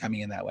momentum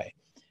coming in that way.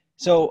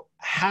 So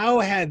how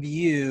have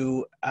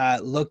you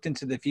looked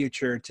into the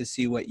future to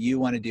see what you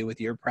want to do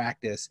with your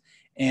practice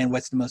and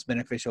what's the most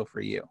beneficial for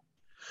you?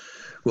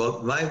 Well,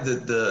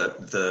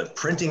 the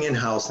printing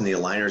in-house and the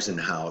aligners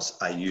in-house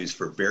I use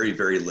for very,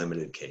 very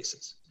limited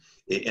cases.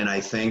 And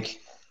I think,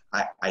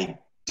 I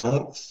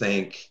don't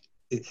think,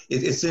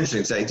 it's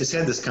interesting. So I just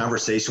had this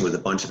conversation with a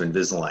bunch of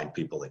Invisalign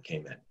people that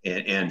came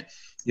in. And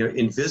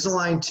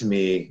Invisalign to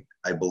me,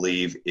 I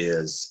believe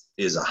is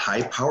a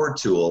high-powered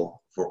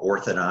tool for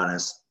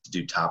orthodontists to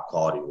do top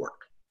quality work.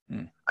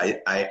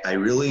 I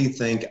really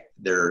think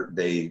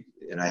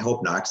and I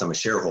hope not, because I'm a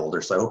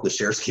shareholder, so I hope the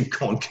shares keep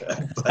going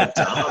good. But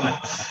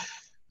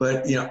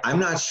I'm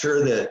not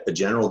sure that a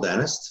general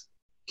dentist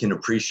can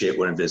appreciate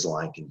what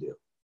Invisalign can do.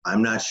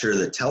 I'm not sure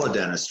that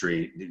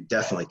teledentistry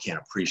definitely can't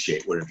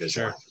appreciate what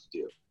Invisalign can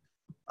do.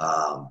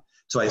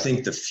 So I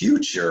think the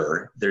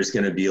future, there's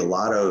going to be a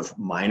lot of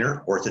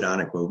minor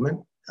orthodontic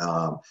movement.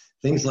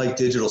 Things like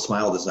digital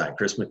smile design.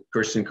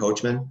 Christian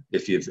Coachman,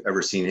 if you've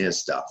ever seen his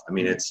stuff. I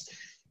mean, it's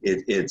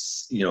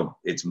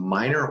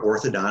minor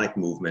orthodontic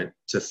movement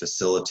to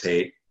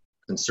facilitate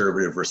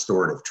conservative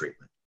restorative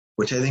treatment,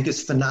 which I think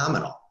is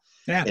phenomenal.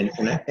 Yeah.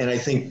 And I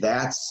think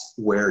that's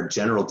where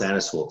general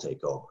dentists will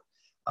take over.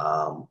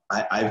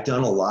 I've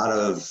done a lot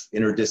of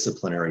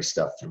interdisciplinary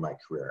stuff through my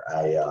career.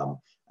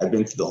 I've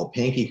been through the whole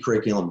Pankey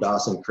curriculum,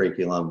 Dawson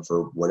curriculum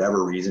for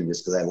whatever reason,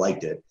 just because I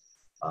liked it.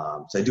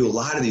 So I do a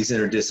lot of these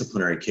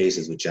interdisciplinary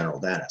cases with general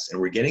dentists, and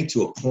we're getting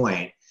to a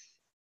point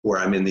where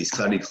I'm in these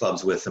study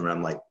clubs with them, and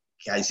I'm like,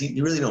 guys,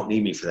 you really don't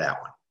need me for that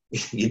one.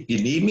 You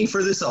need me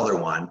for this other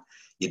one.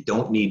 You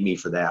don't need me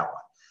for that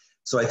one.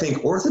 So I think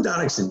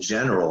orthodontics in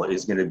general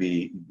is going to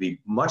be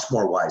much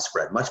more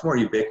widespread, much more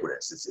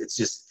ubiquitous.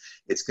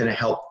 It's going to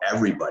help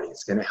everybody.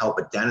 It's going to help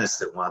a dentist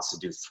that wants to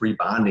do 3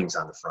 bondings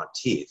on the front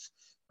teeth,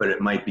 but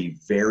it might be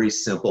very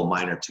simple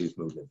minor tooth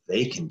movement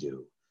they can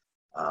do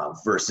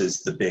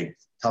versus the big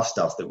tough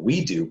stuff that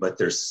we do. But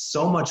there's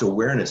so much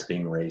awareness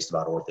being raised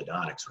about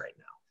orthodontics right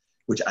now,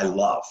 which I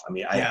love. I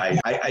mean,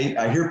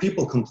 I hear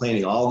people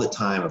complaining all the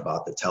time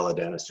about the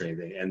teledentistry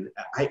thing, and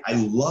I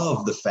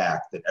love the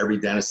fact that every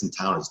dentist in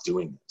town is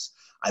doing this.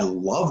 I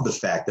love the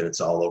fact that it's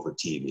all over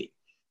TV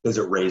because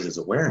it raises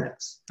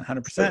awareness.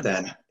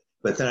 100%.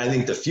 But then I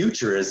think the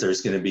future is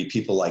there's going to be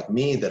people like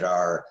me that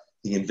are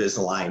the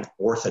Invisalign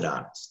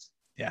orthodontist.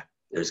 Yeah.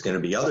 There's going to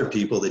be other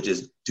people that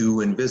just do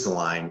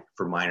Invisalign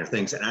for minor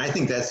things. And I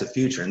think that's the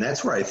future. And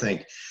that's where I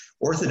think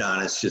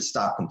orthodontists should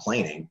stop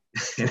complaining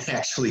and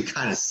actually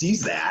kind of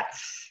seize that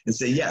and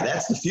say, yeah,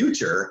 that's the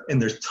future.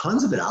 And there's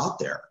tons of it out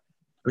there.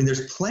 I mean,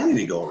 there's plenty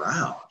to go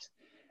around.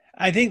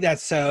 I think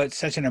it's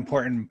such an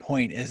important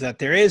point, is that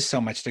there is so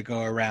much to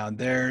go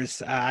around.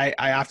 I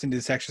often do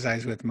this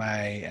exercise with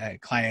my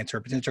clients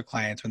or potential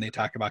clients when they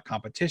talk about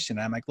competition.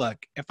 I'm like, look,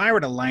 if I were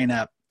to line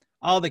up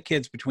all the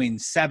kids between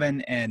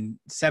 7 and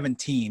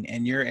 17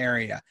 in your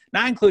area,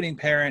 not including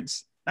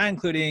parents, not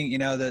including,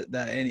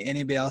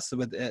 anybody else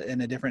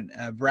in a different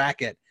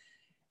bracket,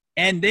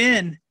 and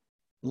then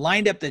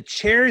lined up the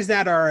chairs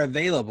that are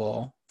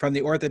available from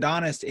the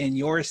orthodontist in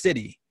your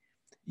city,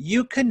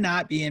 you could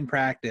not be in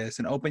practice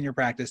and open your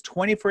practice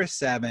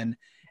 24/7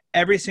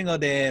 every single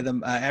day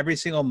of every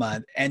single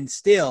month and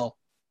still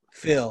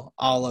fill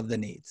all of the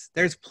needs.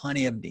 There's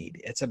plenty of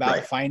need. It's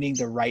about finding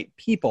the right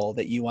people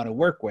that you want to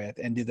work with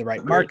and do the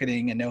right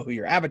marketing and know who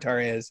your avatar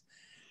is.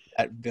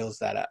 That builds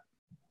that up.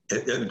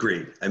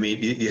 Agreed. I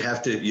mean, you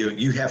have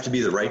to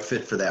be the right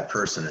fit for that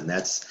person. And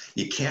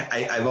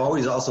I've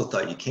always also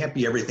thought you can't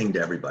be everything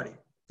to everybody.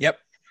 Yep.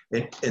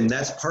 And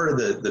that's part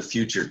of the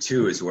future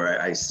too, is where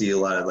I see a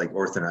lot of like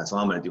orthodontists.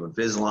 Well, I'm going to do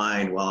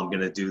Invisalign. Well, I'm going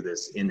to do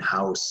this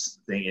in-house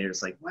thing. And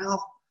it's like,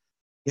 well,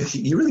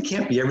 you really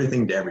can't be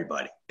everything to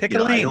everybody. Pick a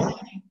lane.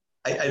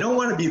 I don't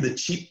want to be the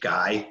cheap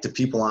guy to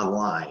people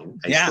online.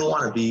 I still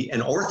want to be an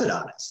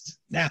orthodontist.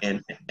 Yeah.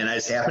 And I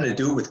just happen to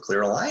do it with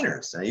clear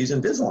aligners. I use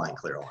Invisalign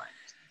clear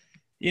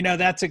aligners.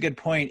 That's a good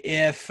point.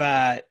 If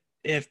the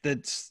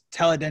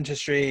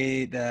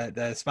teledentistry,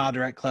 the Smile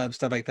Direct Club,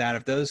 stuff like that,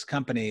 if those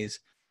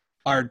companies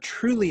are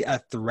truly a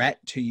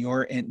threat to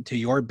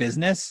your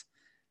business,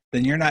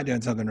 then you're not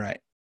doing something right.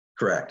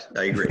 Correct.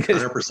 I agree.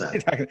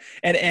 100%.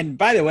 And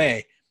by the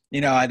way,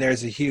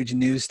 there's a huge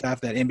news stuff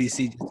that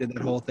NBC just did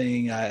that whole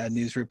thing, a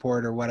news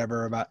report or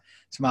whatever about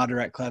Smile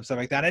Direct Club, stuff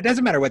like that. It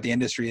doesn't matter what the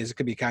industry is. It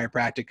could be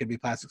chiropractic, it could be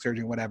plastic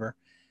surgery, whatever.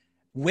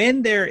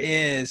 When there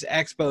is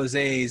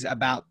exposés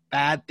about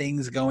bad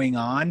things going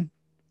on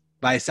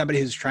by somebody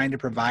who's trying to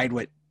provide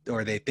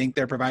or they think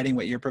they're providing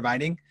what you're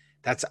providing,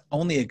 that's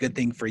only a good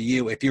thing for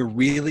you if you're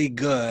really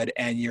good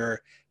and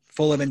you're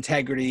full of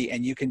integrity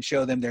and you can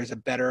show them there's a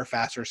better,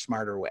 faster,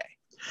 smarter way.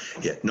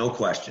 Yeah, no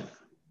question.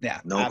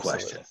 Yeah, no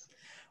absolutely. question.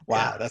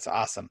 Wow, that's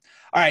awesome.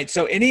 All right,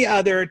 so any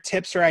other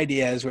tips or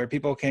ideas where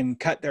people can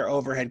cut their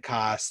overhead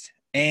costs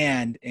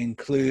and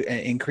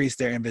increase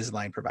their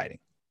Invisalign providing?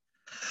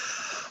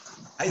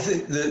 I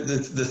think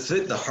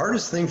the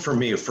hardest thing for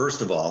me,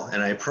 first of all,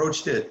 and I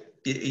approached it,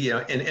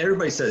 and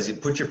everybody says you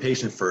put your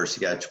patient first.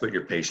 You got to put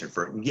your patient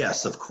first.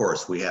 Yes, of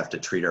course, we have to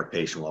treat our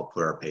patient well,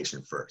 put our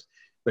patient first.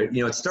 But,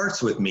 it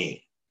starts with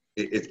me.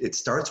 It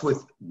starts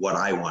with what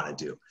I want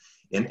to do.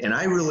 And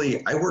I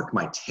worked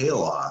my tail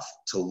off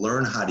to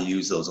learn how to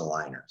use those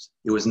aligners.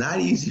 It was not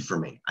easy for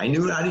me. I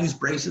knew how to use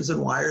braces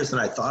and wires, and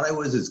I thought I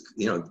was as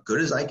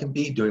good as I can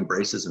be doing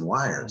braces and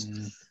wires.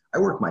 I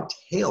worked my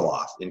tail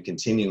off in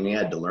continuing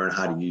ed to learn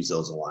how to use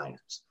those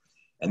aligners.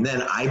 And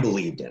then I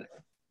believed in it.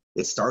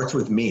 It starts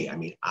with me. I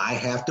mean, I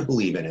have to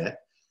believe in it.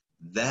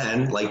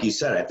 Then, like you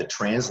said, I have to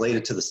translate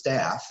it to the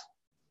staff.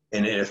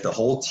 And if the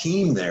whole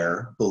team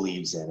there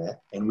believes in it,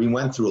 and we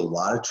went through a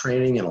lot of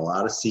training and a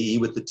lot of CE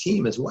with the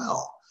team as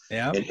well,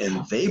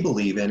 and they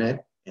believe in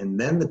it, and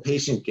then the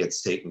patient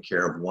gets taken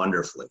care of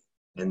wonderfully.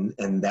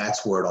 And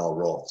that's where it all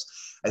rolls.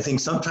 I think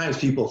sometimes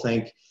people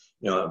think,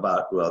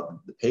 about,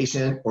 the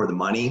patient or the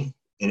money,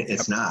 and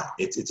it's not.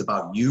 It's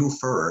about you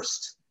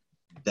first.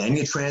 Then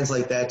you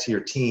translate that to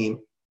your team,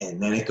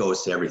 and then it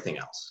goes to everything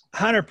else.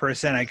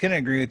 100%. I couldn't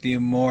agree with you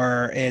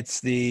more.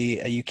 It's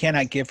you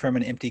cannot give from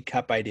an empty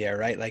cup idea,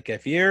 right? Like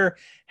if you're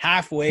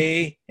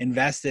halfway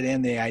invested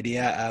in the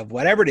idea of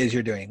whatever it is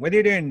you're doing, whether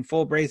you're doing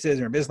full braces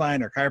or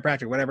Invisalign or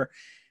chiropractic, whatever,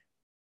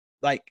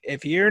 like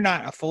if you're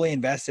not fully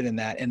invested in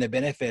that and the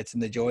benefits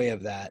and the joy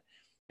of that,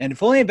 and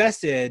fully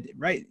invested,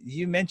 right?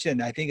 You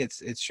mentioned, I think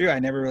it's true. I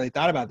never really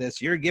thought about this.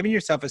 You're giving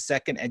yourself a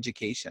second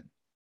education.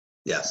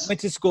 Yes. You went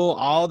to school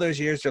all those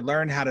years to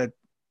learn how to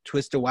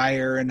twist a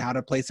wire and how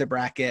to place a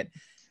bracket.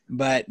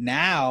 But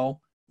now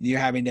you're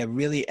having to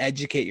really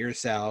educate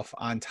yourself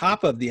on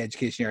top of the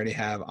education you already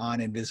have on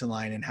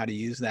Invisalign and how to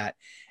use that.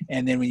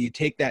 And then when you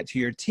take that to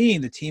your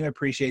team, the team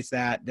appreciates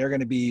that. They're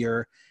going to be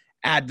your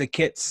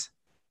advocates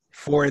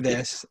for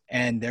this,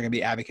 and they're going to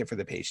be advocate for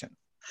the patient.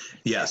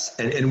 Yes.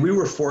 And we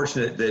were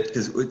fortunate that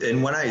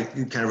and when I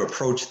kind of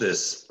approached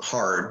this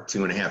hard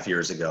 2.5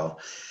 years ago,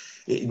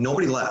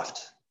 nobody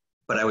left,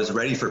 but I was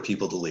ready for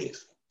people to leave.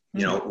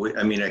 You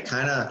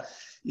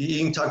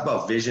can talk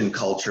about vision,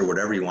 culture,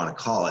 whatever you want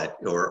to call it,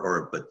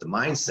 but the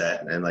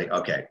mindset, and like,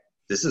 okay,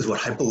 this is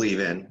what I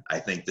believe in. I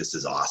think this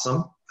is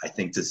awesome. I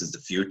think this is the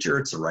future.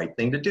 It's the right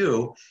thing to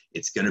do.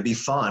 It's going to be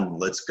fun.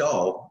 Let's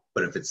go.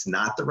 But if it's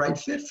not the right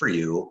fit for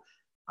you,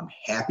 I'm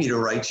happy to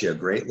write you a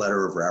great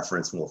letter of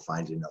reference and we'll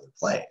find you another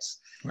place.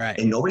 Right.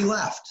 And nobody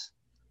left,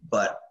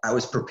 but I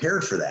was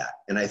prepared for that.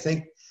 And I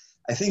think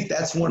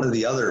that's one of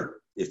the other,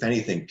 if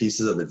anything,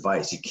 pieces of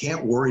advice. You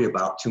can't worry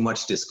about too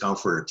much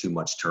discomfort or too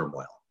much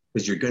turmoil,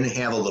 because you're going to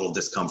have a little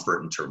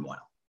discomfort and turmoil.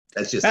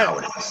 That's just how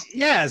it is.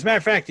 Yeah. As a matter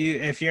of fact,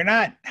 if you're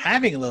not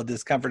having a little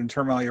discomfort and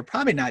turmoil, you're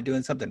probably not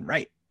doing something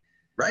right.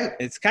 Right.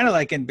 It's kind of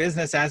like in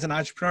business as an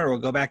entrepreneur. We'll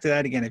go back to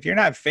that again. If you're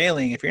not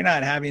failing, if you're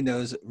not having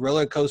those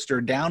roller coaster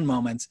down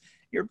moments,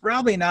 you're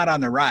probably not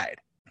on the ride.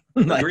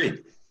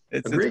 Agreed.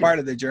 It's part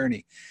of the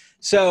journey.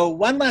 So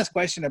one last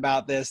question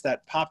about this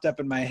that popped up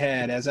in my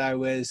head as I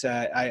was,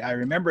 I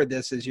remembered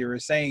this as you were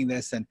saying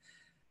this, and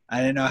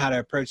I didn't know how to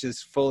approach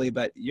this fully,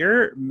 but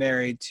you're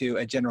married to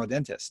a general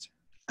dentist.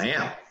 I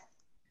am.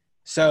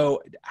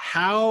 So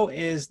how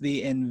is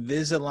the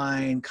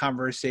Invisalign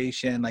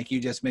conversation, like you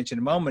just mentioned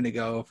a moment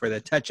ago, for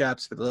the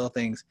touch-ups, for the little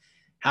things,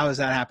 how does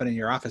that happen in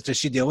your office? Does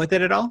she deal with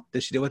it at all?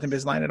 Does she deal with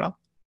Invisalign at all?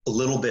 A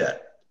little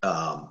bit.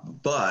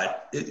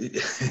 But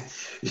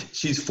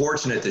she's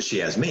fortunate that she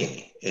has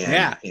me,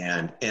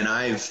 and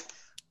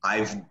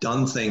I've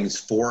done things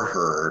for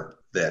her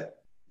that,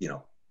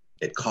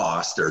 it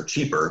cost or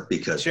cheaper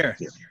because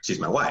she's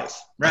my wife.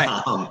 Right.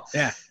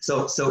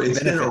 So it's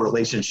been a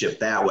relationship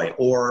that way,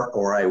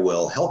 or I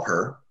will help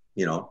her,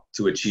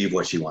 to achieve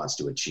what she wants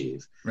to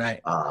achieve.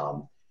 Right.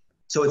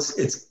 So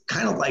it's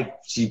kind of like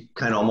she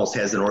kind of almost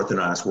has an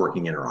orthodontist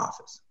working in her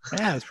office.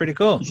 Yeah. That's pretty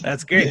cool.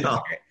 That's great.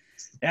 That's great.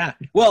 Yeah.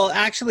 Well,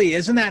 actually,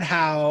 isn't that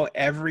how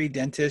every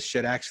dentist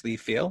should actually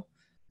feel?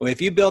 Well,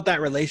 if you built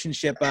that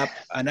relationship up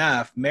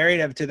enough,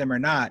 married up to them or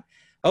not,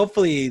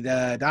 hopefully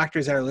the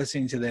doctors that are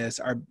listening to this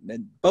are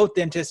both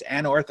dentists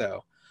and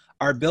ortho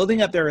are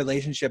building up their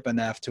relationship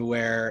enough to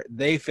where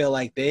they feel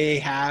like they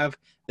have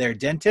their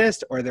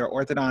dentist or their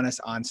orthodontist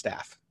on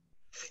staff.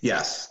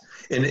 Yes.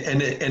 And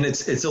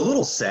it's a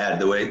little sad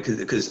the way,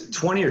 because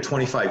 20 or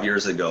 25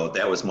 years ago,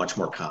 that was much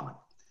more common.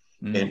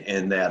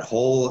 And that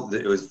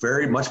it was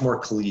very much more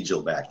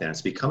collegial back then.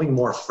 It's becoming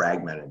more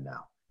fragmented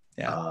now.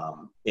 Yeah.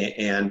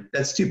 And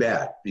that's too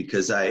bad,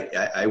 because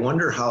I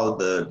wonder how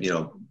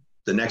the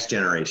next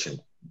generation,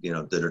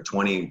 that are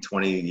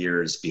 20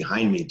 years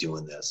behind me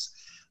doing this.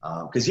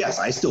 Because yes,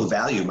 I still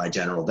value my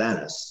general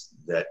dentists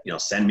that,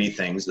 send me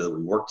things that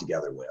we work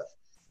together with.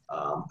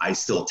 I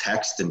still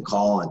text and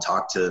call and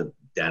talk to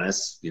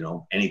dentists,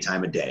 any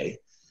time of day.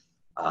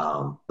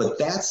 But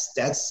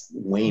that's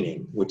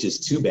waning, which is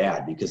too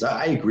bad, because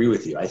I agree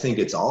with you. I think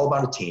it's all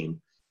about a team.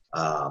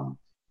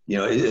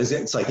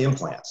 It's like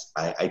implants.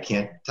 I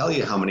can't tell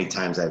you how many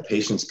times I have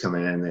patients come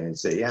in and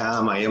say,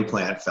 yeah, my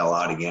implant fell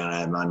out again.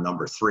 I'm on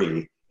number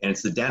 3, and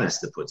it's the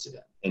dentist that puts it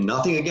in. And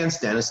nothing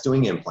against dentists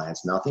doing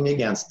implants, nothing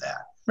against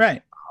that.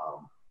 Right.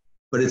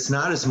 But it's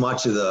not as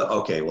much of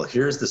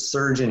here's the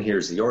surgeon,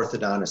 here's the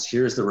orthodontist,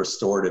 here's the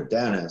restorative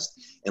dentist,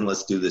 and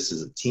let's do this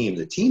as a team.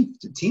 The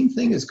team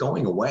thing is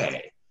going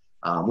away,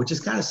 which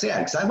is kind of sad,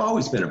 because I've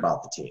always been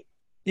about the team.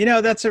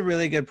 That's a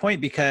really good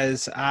point,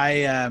 because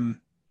I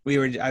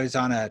was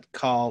on a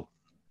call,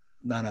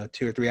 I don't know,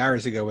 2 or 3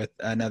 hours ago with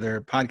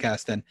another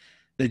podcast, and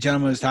the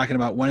gentleman was talking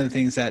about one of the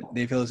things that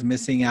they feel is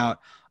missing out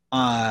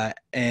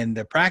in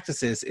the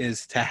practices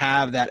is to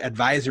have that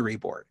advisory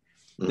board.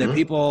 The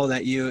people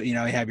that you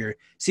have your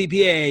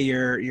CPA,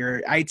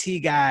 your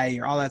IT guy,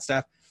 your all that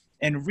stuff.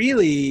 And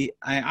really,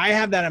 I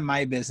have that in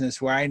my business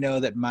where I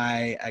know that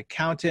my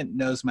accountant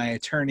knows my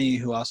attorney,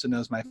 who also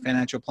knows my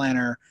financial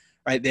planner,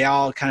 right? They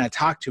all kind of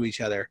talk to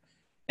each other.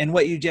 And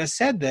what you just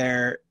said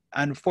there,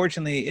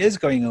 unfortunately, is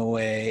going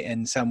away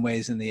in some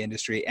ways in the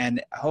industry.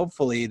 And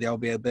hopefully there'll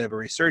be a bit of a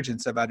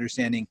resurgence of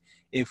understanding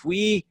if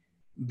we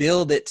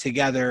build it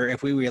together,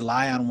 if we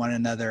rely on one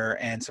another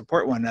and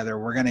support one another,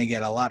 we're going to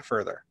get a lot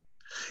further.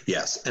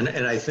 Yes. And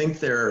I think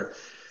there,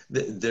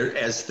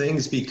 as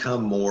things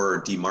become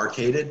more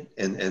demarcated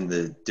and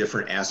the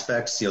different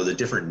aspects, the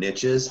different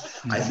niches,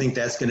 I think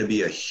that's going to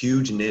be a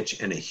huge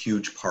niche and a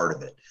huge part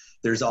of it.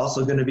 There's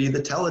also going to be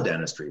the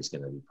teledentistry is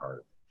going to be part of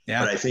it. Yeah.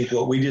 But I think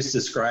what we just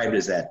described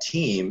as that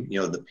team,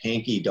 the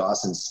Pankey,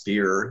 Dawson,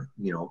 Spear,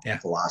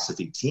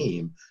 philosophy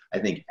team, I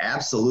think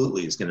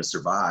absolutely is going to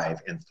survive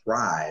and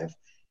thrive,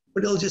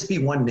 but it'll just be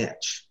one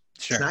niche.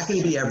 Sure. It's not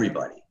going to be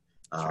everybody.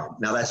 Sure.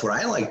 Now that's what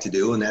I like to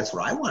do, and that's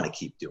what I want to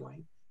keep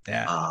doing.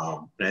 Yeah.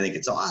 And I think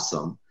it's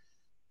awesome.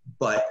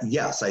 But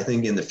yes, I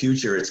think in the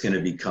future it's going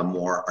to become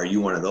more, are you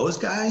one of those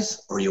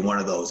guys or are you one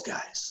of those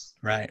guys?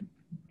 Right.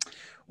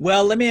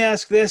 Well, let me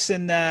ask this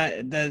in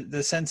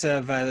the sense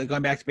of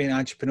going back to being an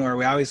entrepreneur.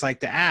 We always like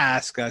to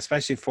ask,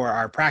 especially for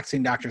our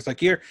practicing doctors,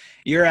 like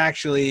you're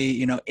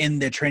actually, in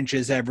the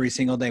trenches every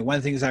single day. One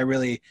of the things I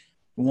really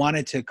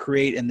wanted to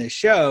create in this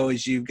show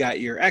is you've got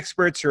your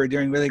experts who are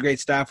doing really great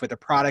stuff with the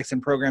products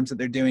and programs that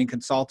they're doing,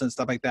 consultants,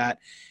 stuff like that.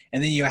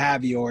 And then you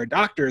have your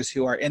doctors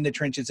who are in the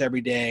trenches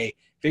every day,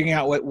 figuring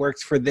out what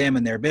works for them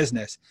and their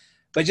business.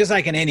 But just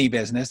like in any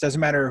business,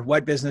 doesn't matter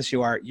what business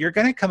you are, you're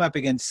going to come up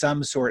against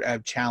some sort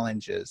of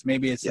challenges.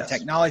 Maybe it's a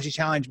technology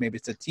challenge. Maybe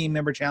it's a team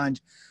member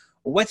challenge.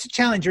 What's the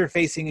challenge you're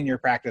facing in your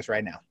practice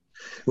right now?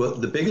 Well,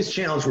 the biggest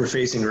challenge we're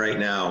facing right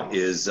now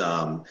is,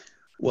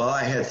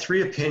 I had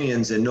 3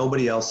 opinions and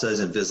nobody else says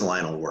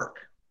Invisalign will work.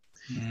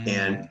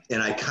 And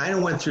I kind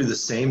of went through the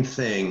same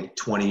thing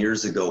 20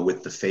 years ago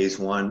with the phase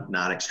 1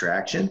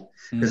 non-extraction,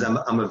 because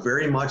I'm a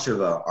very much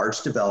of a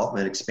arch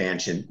development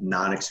expansion,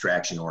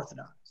 non-extraction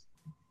orthodontist.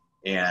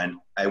 And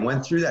I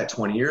went through that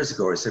 20 years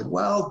ago. I said,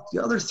 well,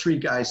 the other 3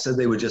 guys said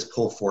they would just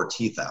pull 4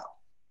 teeth out.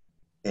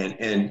 And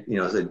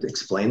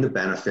explain the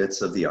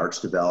benefits of the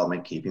arch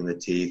development, keeping the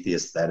teeth, the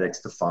aesthetics,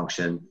 the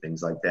function,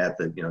 things like that,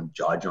 the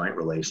jaw joint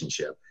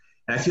relationship.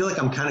 And I feel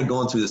like I'm kind of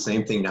going through the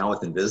same thing now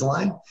with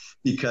Invisalign,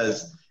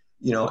 because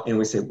and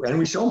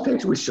we show them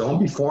pictures, we show them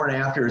before and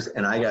afters,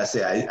 and I gotta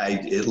say, I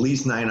at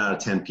least 9 out of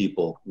 10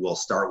 people will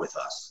start with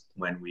us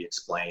when we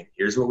explain,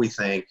 here's what we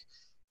think,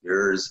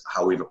 here's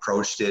how we've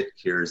approached it,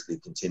 here's the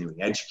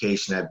continuing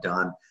education I've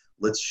done.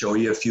 Let's show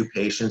you a few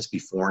patients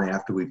before and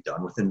after we've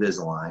done with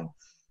Invisalign.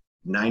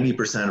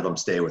 90% of them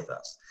stay with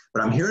us.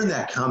 But I'm hearing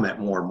that comment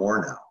more and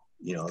more now,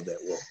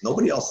 that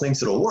nobody else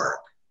thinks it'll work.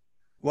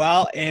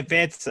 Well, if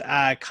it's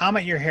a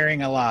comment you're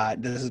hearing a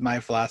lot, this is my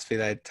philosophy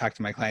that I talk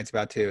to my clients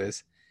about too,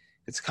 is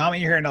it's a comment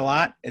you're hearing a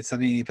lot. It's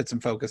something you need to put some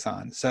focus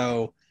on.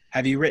 So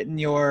have you written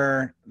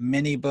your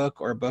mini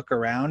book or book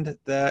around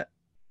the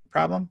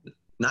problem?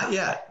 Not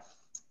yet,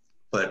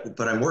 but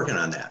I'm working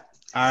on that.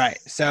 All right.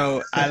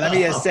 So let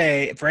me just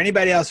say, for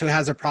anybody else who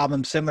has a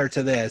problem similar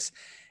to this,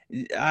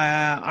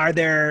 are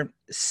there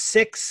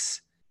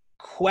 6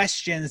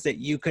 questions that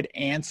you could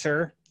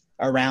answer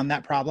around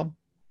that problem?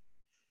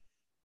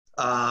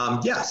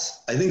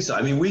 Yes, I think so.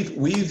 I mean, we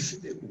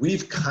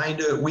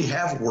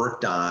have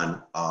worked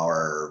on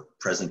our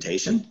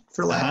presentation,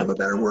 for lack of a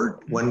better word,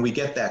 when we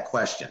get that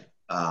question.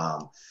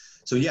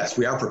 So yes,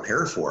 we are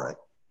prepared for it,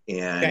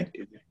 and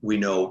we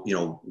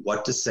know,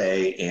 what to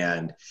say.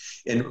 And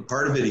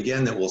part of it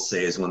again that we'll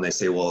say is when they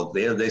say, well,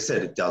 they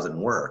said it doesn't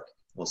work.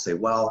 We'll say,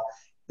 well,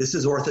 this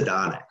is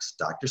orthodontics.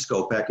 Dr.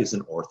 Skopek is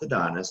an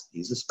orthodontist.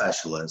 He's a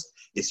specialist.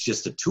 It's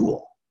just a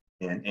tool.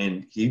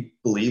 And he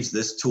believes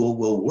this tool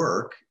will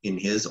work in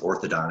his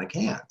orthodontic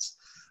hands.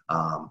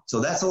 So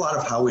that's a lot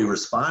of how we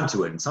respond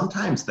to it. And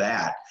sometimes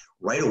that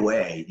right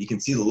away, you can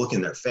see the look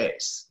in their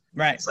face.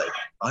 Right. It's like,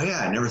 oh yeah,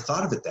 I never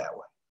thought of it that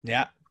way.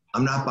 Yeah.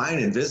 I'm not buying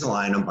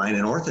Invisalign. I'm buying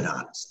an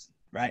orthodontist.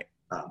 Right.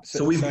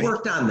 So we've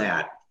worked on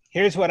that.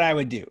 Here's what I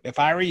would do if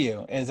I were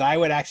you, is I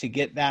would actually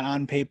get that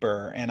on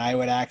paper and I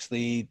would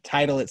actually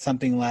title it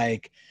something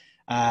like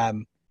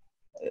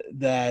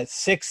the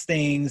 6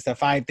 things, the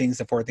 5 things,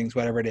 the 4 things,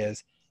 whatever it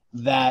is,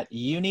 that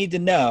you need to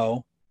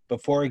know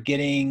before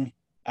getting,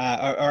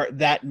 or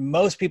that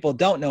most people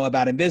don't know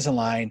about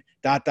Invisalign, ...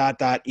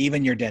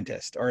 even your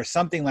dentist, or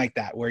something like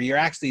that, where you're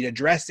actually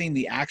addressing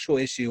the actual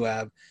issue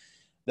of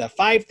the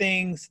 5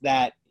 things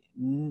that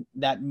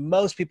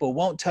most people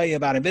won't tell you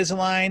about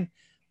Invisalign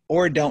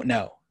or don't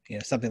know.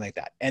 Something like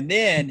that. And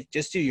then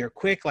just do your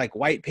quick, like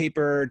white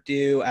paper,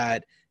 do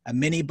a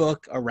mini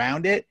book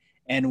around it.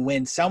 And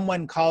when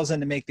someone calls in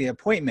to make the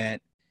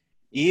appointment,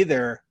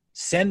 either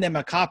send them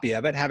a copy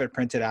of it, have it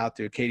printed out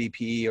through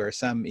KDP or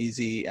some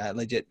easy,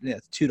 legit,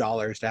 it's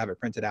 $2 to have it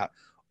printed out,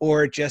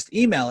 or just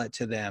email it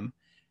to them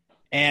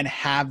and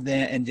have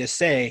them and just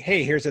say,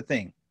 hey, here's the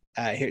thing.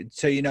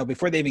 So,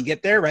 before they even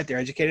get there, right, they're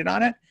educated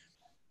on it.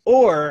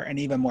 Or an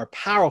even more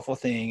powerful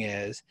thing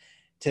is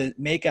to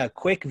make a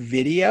quick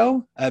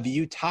video of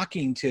you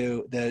talking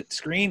to the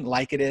screen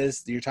like it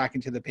is you're talking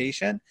to the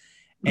patient,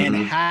 and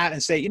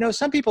and say,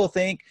 some people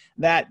think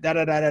that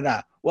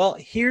Well,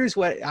 here's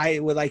what I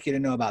would like you to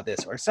know about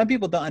this. Or some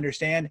people don't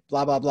understand,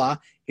 blah, blah, blah.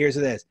 Here's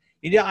this.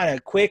 You do on a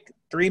quick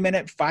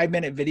 3-minute,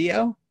 5-minute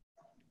video,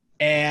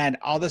 and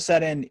all of a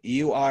sudden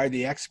you are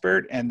the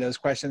expert and those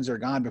questions are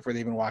gone before they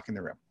even walk in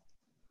the room.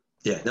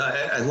 Yeah, no,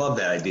 I love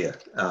that idea.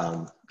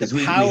 Because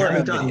we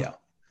haven't done video.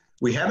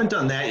 We haven't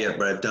done that yet,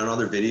 but I've done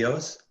other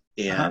videos,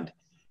 and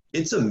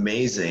it's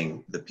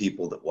amazing the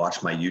people that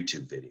watch my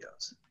YouTube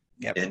videos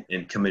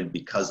and come in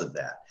because of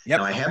that.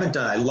 Now,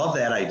 I love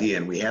that idea,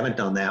 and we haven't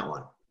done that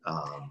one.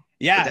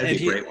 That'd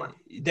be a great one.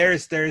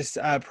 There's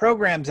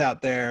programs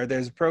out there.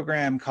 There's a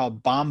program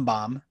called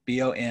BombBomb,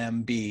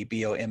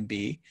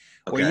 BOMB,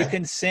 where you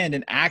can send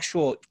an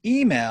actual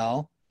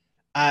email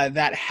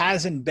that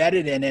has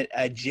embedded in it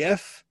a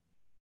GIF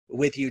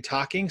with you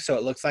talking, so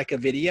it looks like a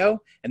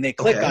video, and they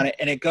click on it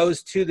and it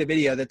goes to the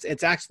video.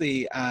 It's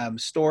actually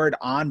stored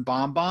on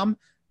BombBomb,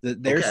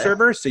 their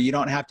server, so you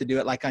don't have to do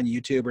it like on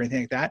YouTube or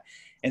anything like that.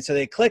 And so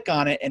they click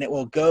on it and it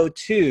will go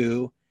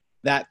to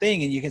that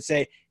thing, and you can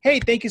say,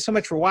 hey, thank you so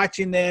much for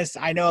watching this.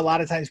 I know a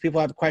lot of times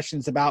people have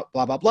questions about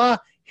blah, blah, blah.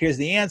 Here's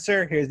the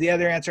answer. Here's the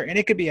other answer. And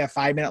it could be a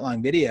 5-minute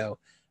long video,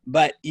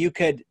 but you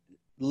could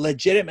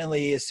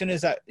legitimately, as soon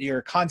as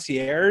your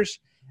concierge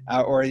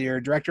or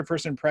your director of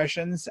first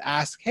impressions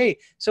ask, hey,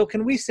 so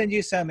can we send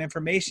you some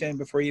information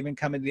before you even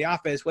come into the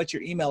office? What's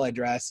your email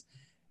address?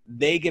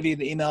 They give you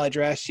the email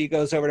address. She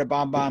goes over to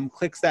BombBomb,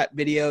 clicks that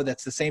video.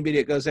 That's the same video.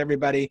 It goes to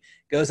everybody,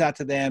 goes out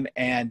to them,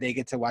 and they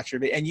get to watch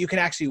your video. And you can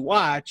actually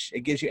watch.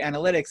 It gives you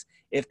analytics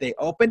if they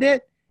opened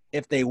it,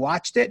 if they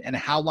watched it, and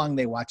how long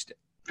they watched it.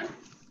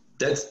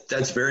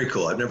 That's very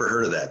cool. I've never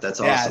heard of that. That's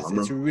awesome.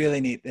 Yeah, it's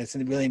really neat. It's a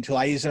really neat tool.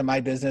 I use it in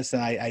my business,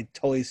 and I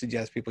totally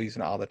suggest people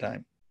using it all the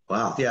time.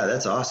 Wow. Yeah,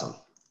 that's awesome.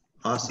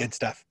 Awesome. Good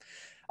stuff.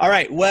 All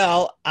right.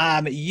 Well,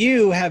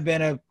 you have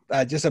been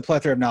just a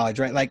plethora of knowledge,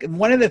 right? Like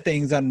one of the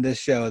things on this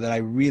show that I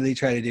really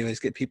try to do is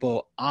get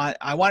people on.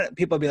 I want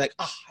people to be like,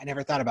 oh, I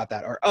never thought about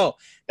that. Or, oh,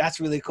 that's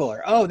really cool.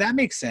 Or, oh, that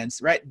makes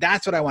sense. Right.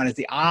 That's what I want is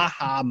the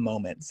aha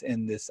moments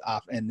in this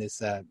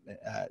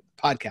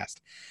podcast.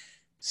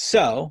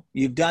 So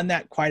you've done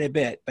that quite a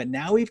bit, but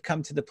now we've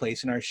come to the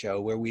place in our show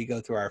where we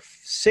go through our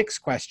 6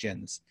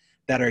 questions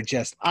that are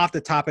just off the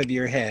top of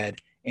your head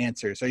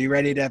answers. Are you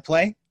ready to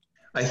play?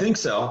 I think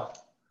so. All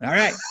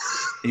right.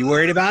 Are you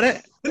worried about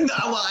it? No,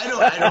 well, I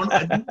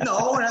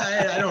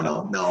don't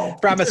know. No.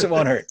 Promise it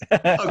won't hurt.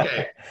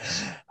 Okay.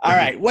 All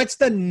right. What's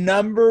the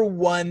number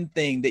one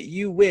thing that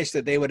you wish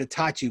that they would have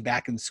taught you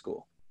back in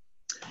school?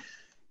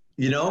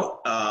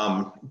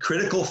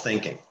 Critical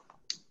thinking.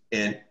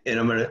 And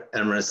I'm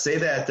gonna say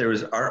that there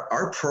was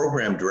our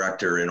program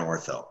director in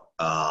ortho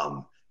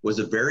was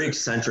a very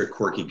eccentric,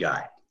 quirky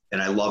guy,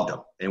 and I loved him,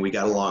 and we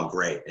got along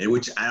great. And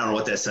which I don't know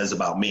what that says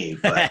about me,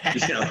 but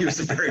he was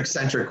a very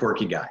eccentric,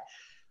 quirky guy.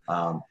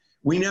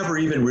 We never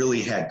even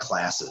really had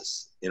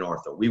classes in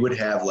ortho. We would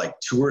have like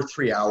 2 or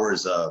 3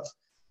 hours of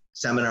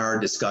seminar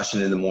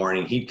discussion in the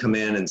morning. He'd come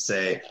in and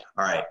say,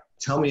 "All right,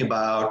 tell me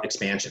about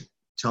expansion.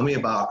 Tell me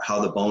about how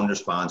the bone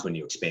responds when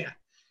you expand."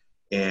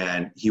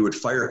 And he would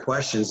fire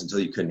questions until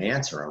you couldn't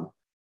answer them.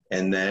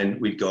 And then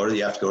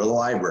you have to go to the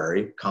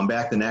library, come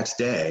back the next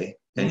day,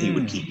 and he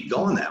would keep you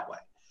going that way.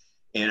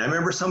 And I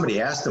remember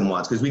somebody asked him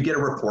once, because we get a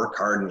report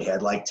card and we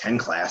had like 10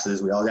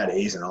 classes. We all got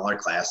A's in all our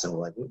classes. And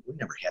we're like, we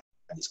never had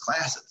these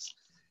classes.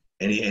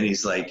 And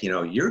he's like,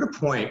 you're at a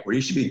point where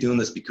you should be doing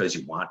this because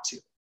you want to,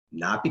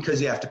 not because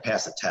you have to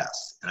pass a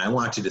test. And I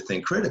want you to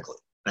think critically.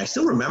 And I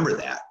still remember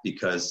that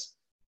because,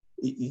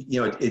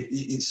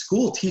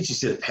 school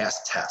teaches you to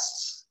pass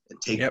tests and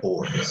take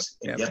boards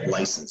and get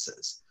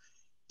licenses.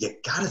 You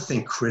got to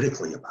think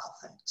critically about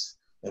things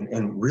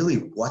and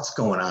really what's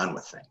going on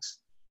with things.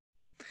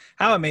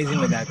 How amazing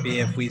would that be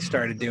if we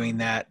started doing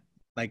that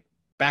like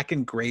back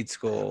in grade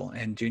school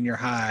and junior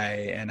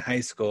high and high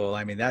school?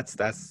 I mean,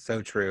 that's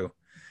so true.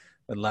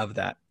 Would love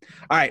that.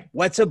 All right.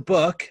 What's a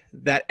book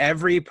that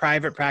every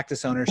private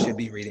practice owner should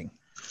be reading?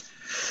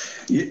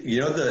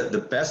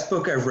 The best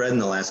book I've read in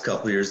the last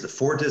couple of years, The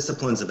 4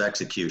 Disciplines of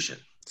Execution.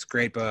 It's a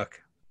great book.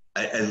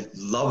 I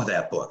love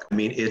that book. I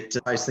mean, it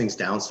ties things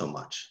down so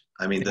much.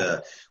 I mean,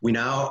 we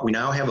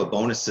now have a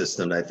bonus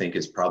system that I think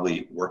is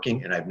probably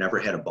working, and I've never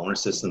had a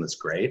bonus system that's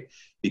great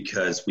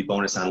because we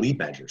bonus on lead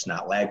measures,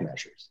 not lag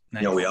measures.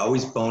 Nice. We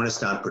always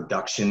bonused on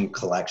production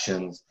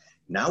collections.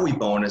 Now we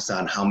bonus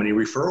on how many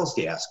referrals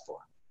do you ask for?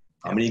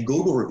 How many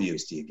Google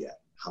reviews do you get?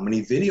 How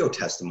many video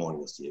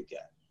testimonials do you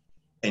get?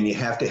 And you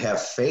have to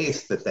have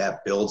faith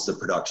that builds the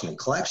production and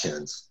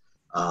collections.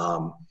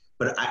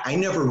 But I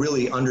never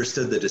really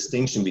understood the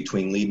distinction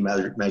between lead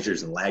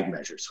measures and lag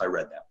measures. So I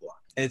read that book.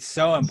 It's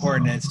so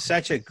important. It's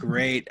such a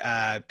great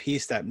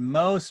piece that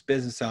most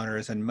business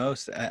owners and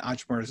most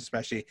entrepreneurs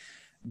especially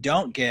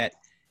don't get.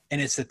 And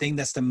it's the thing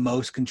that's the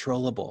most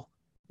controllable.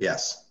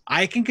 Yes.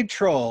 I can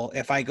control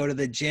if I go to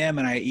the gym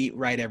and I eat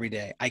right every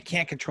day. I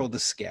can't control the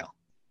scale.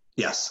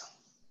 Yes.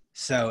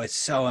 So it's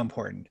so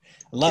important.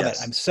 Love it.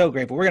 I'm so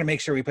grateful. We're going to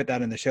make sure we put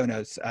that in the show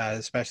notes,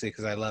 especially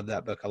because I love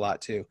that book a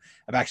lot too.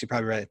 I've actually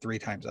probably read it 3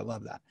 times. I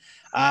love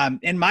that.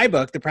 In my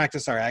book, The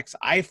Practice RX,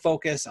 I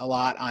focus a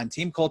lot on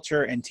team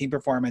culture and team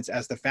performance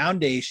as the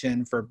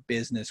foundation for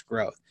business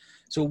growth.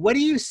 So what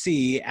do you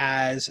see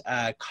as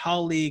a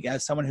colleague,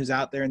 as someone who's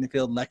out there in the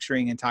field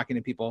lecturing and talking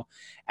to people,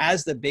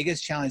 as the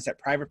biggest challenge that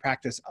private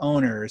practice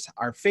owners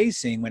are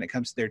facing when it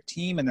comes to their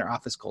team and their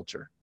office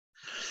culture?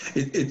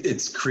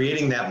 It's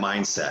creating that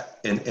mindset.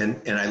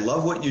 And I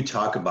love what you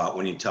talk about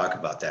when you talk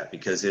about that,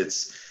 because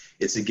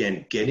it's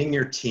again, getting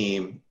your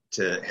team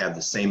to have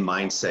the same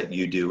mindset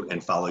you do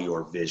and follow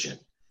your vision.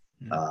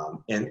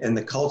 And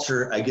the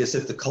culture, I guess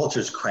if the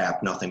culture's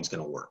crap, nothing's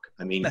going to work.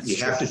 I mean, you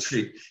have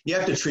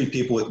to treat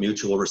people with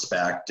mutual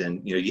respect,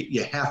 and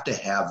you have to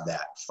have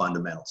that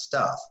fundamental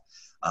stuff.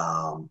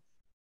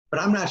 But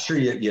I'm not sure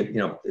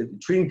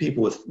treating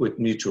people with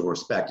mutual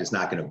respect is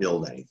not going to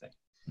build anything.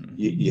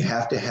 You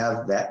have to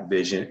have that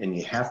vision, and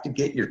you have to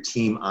get your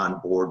team on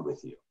board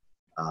with you.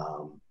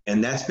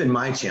 And that's been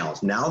my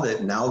challenge. Now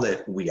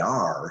that we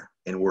are,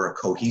 and we're a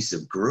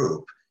cohesive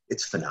group,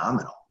 it's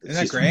phenomenal.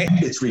 Isn't that great?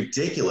 It's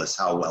ridiculous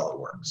how well it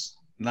works.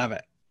 Love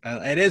it.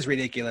 It is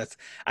ridiculous.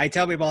 I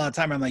tell people all the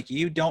time, I'm like,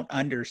 you don't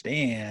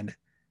understand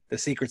the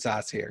secret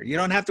sauce here. You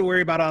don't have to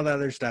worry about all the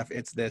other stuff.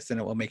 It's this,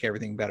 and it will make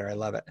everything better. I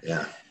love it.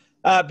 Yeah.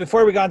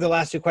 Before we go on to the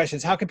last 2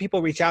 questions, how can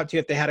people reach out to you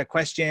if they had a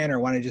question or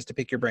wanted just to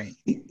pick your brain?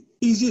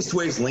 Easiest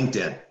way is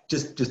LinkedIn.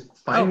 Just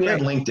find me on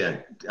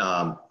LinkedIn.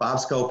 Bob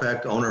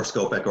Skopek, owner of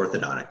Skopek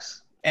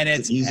Orthodontics. And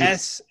it's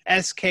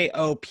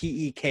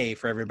Skopek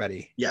for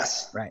everybody.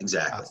 Yes, right.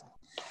 Exactly. Awesome.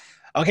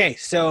 Okay,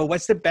 so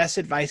what's the best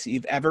advice that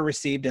you've ever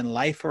received in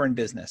life or in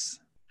business?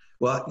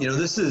 Well,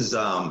 this is,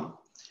 I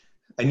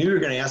knew you were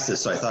going to ask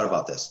this, so I thought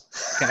about this.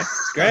 Okay,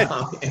 good.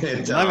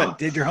 Love it.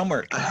 Did your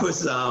homework.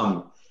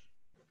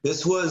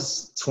 This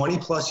was 20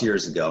 plus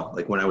years ago,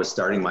 like when I was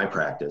starting my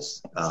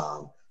practice.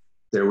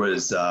 there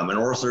was an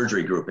oral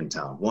surgery group in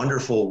town.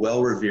 Wonderful,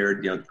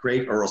 well-revered,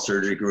 great oral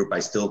surgery group. I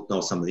still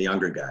know some of the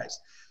younger guys.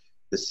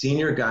 The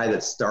senior guy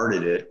that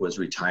started it was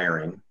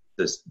retiring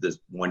this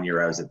 1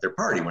 year I was at their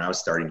party when I was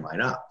starting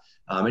mine up.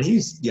 And he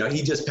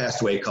just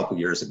passed away a couple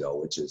years ago,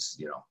 which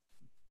is,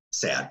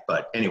 sad.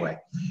 But anyway,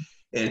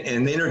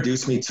 and they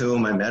introduced me to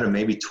him. I met him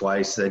maybe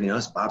twice. Said,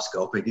 it's Bob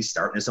Skopek. He's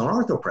starting his own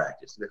ortho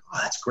practice. Like, oh,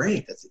 that's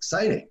great. That's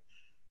exciting.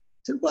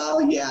 I said,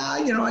 well, yeah,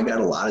 I got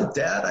a lot of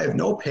debt. I have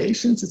no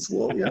patience. It's,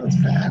 it's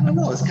I don't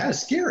know. It's kind of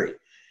scary.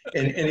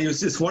 And he was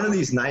just one of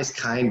these nice,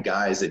 kind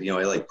guys that, he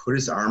like put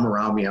his arm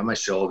around me on my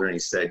shoulder and he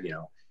said,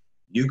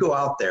 you go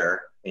out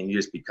there and you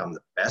just become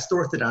the best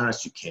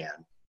orthodontist you can.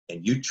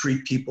 And you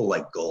treat people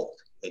like gold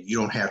and you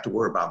don't have to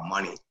worry about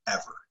money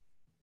ever.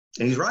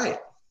 And he's right.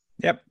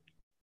 Yep.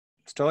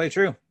 It's totally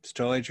true. It's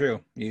totally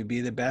true. You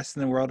be the best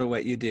in the world at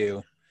what you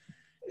do.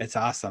 It's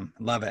awesome.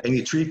 Love it. And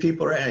you treat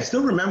people right. And I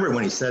still remember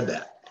when he said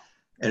that.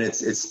 And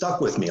it's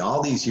stuck with me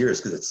all these years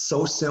because it's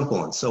so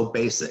simple and so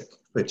basic,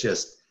 but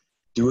just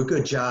do a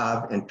good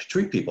job and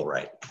treat people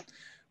right.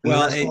 And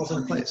well,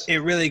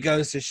 it really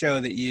goes to show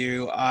that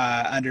you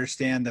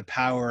understand the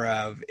power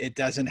of it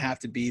doesn't have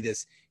to be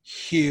this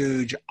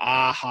huge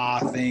aha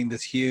thing,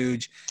 this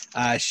huge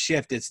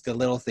shift. It's the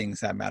little things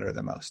that matter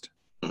the most.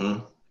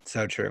 Mm-hmm.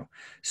 So true.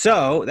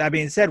 So that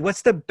being said,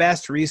 what's the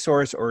best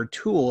resource or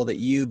tool that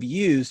you've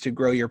used to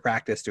grow your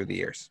practice through the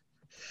years?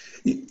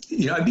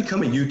 I've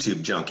become a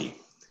YouTube junkie.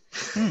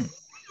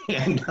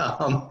 And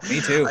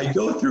me too.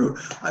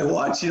 I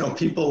watch,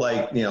 people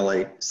like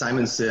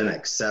Simon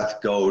Sinek, Seth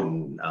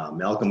Godin,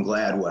 Malcolm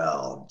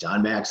Gladwell,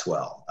 John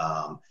Maxwell.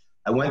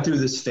 I went through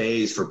this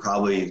phase for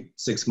probably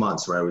 6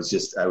 months where I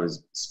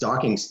was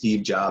stalking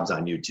Steve Jobs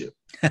on YouTube.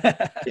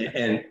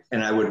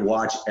 and I would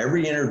watch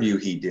every interview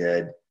he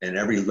did and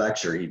every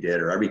lecture he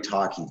did or every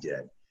talk he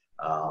did.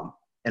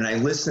 And I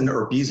listened to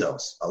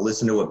Bezos. I'll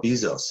listen to what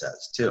Bezos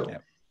says too. Yeah.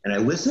 And I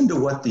listened to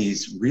what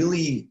these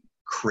really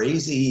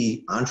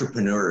crazy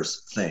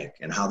entrepreneurs think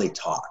and how they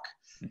talk.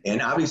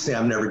 And obviously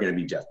I'm never going to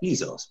be Jeff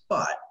Bezos,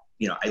 but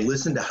I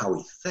listen to how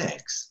he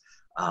thinks.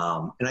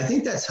 And I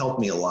think that's helped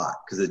me a lot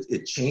because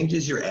it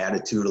changes your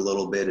attitude a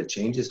little bit. It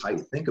changes how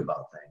you think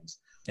about things.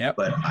 Yep.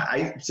 But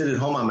I sit at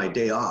home on my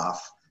day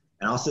off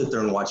and I'll sit there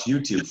and watch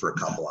YouTube for a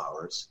couple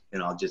hours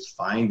and I'll just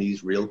find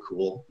these real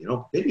cool,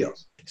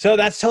 videos. So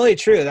that's totally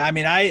true. I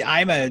mean,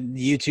 I'm a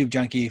YouTube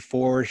junkie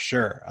for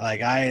sure.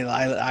 Like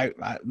I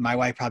my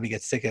wife probably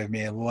gets sick of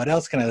me. What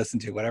else can I listen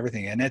to? What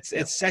everything. And it's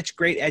such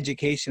great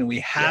education.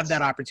 We have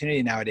that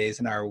opportunity nowadays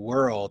in our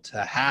world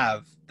to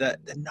have the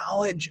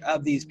knowledge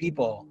of these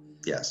people.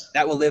 Yes.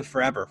 That will live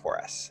forever for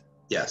us.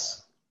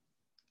 Yes.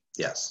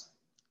 Yes.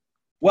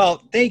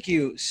 Well, thank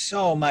you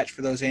so much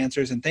for those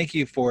answers. And thank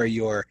you for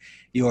your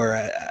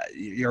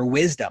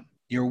wisdom.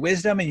 Your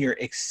wisdom and your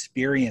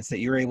experience that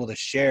you're able to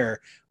share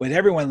with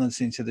everyone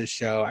listening to this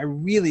show. I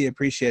really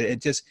appreciate it.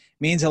 It just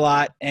means a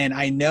lot. And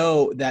I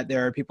know that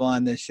there are people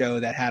on this show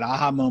that had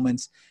aha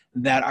moments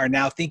that are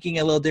now thinking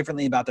a little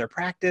differently about their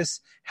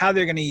practice, how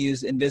they're going to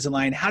use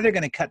Invisalign, how they're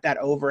going to cut that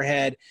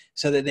overhead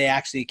so that they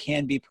actually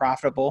can be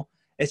profitable.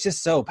 It's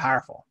just so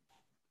powerful.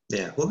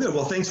 Yeah. Well, good.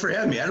 Well, thanks for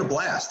having me. I had a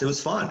blast. It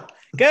was fun.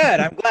 Good.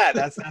 I'm glad.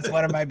 That's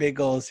one of my big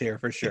goals here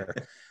for sure.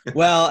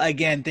 Well,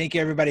 again, thank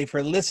you everybody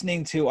for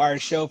listening to our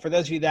show. For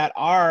those of you that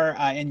are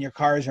in your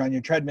cars or on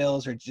your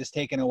treadmills or just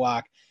taking a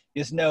walk,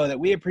 just know that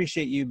we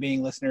appreciate you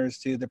being listeners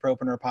to the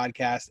Propreneur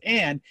podcast.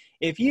 And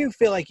if you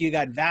feel like you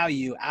got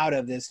value out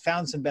of this,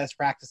 found some best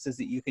practices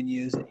that you can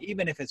use,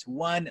 even if it's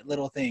one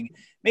little thing,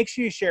 make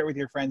sure you share it with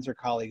your friends or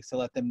colleagues to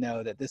let them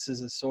know that this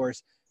is a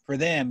source for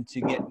them to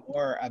get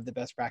more of the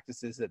best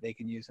practices that they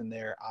can use in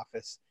their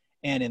office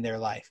and in their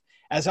life.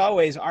 As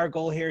always, our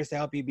goal here is to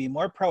help you be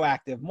more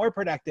proactive, more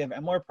productive,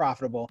 and more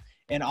profitable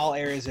in all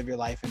areas of your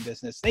life and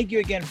business. Thank you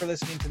again for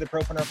listening to the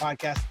Propreneur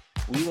podcast.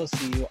 We will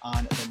see you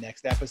on the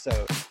next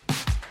episode.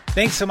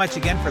 Thanks so much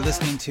again for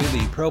listening to the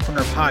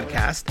Propreneur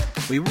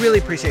podcast. We really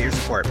appreciate your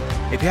support.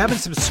 If you haven't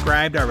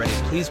subscribed already,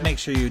 please make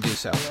sure you do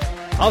so.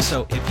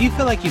 Also, if you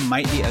feel like you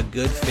might be a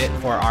good fit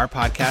for our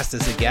podcast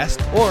as a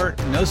guest or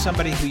know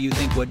somebody who you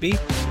think would be,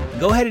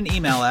 go ahead and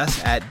email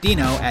us at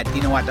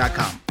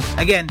dino@dinowatt.com.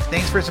 Again,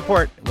 thanks for your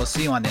support. We'll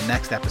see you on the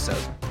next episode.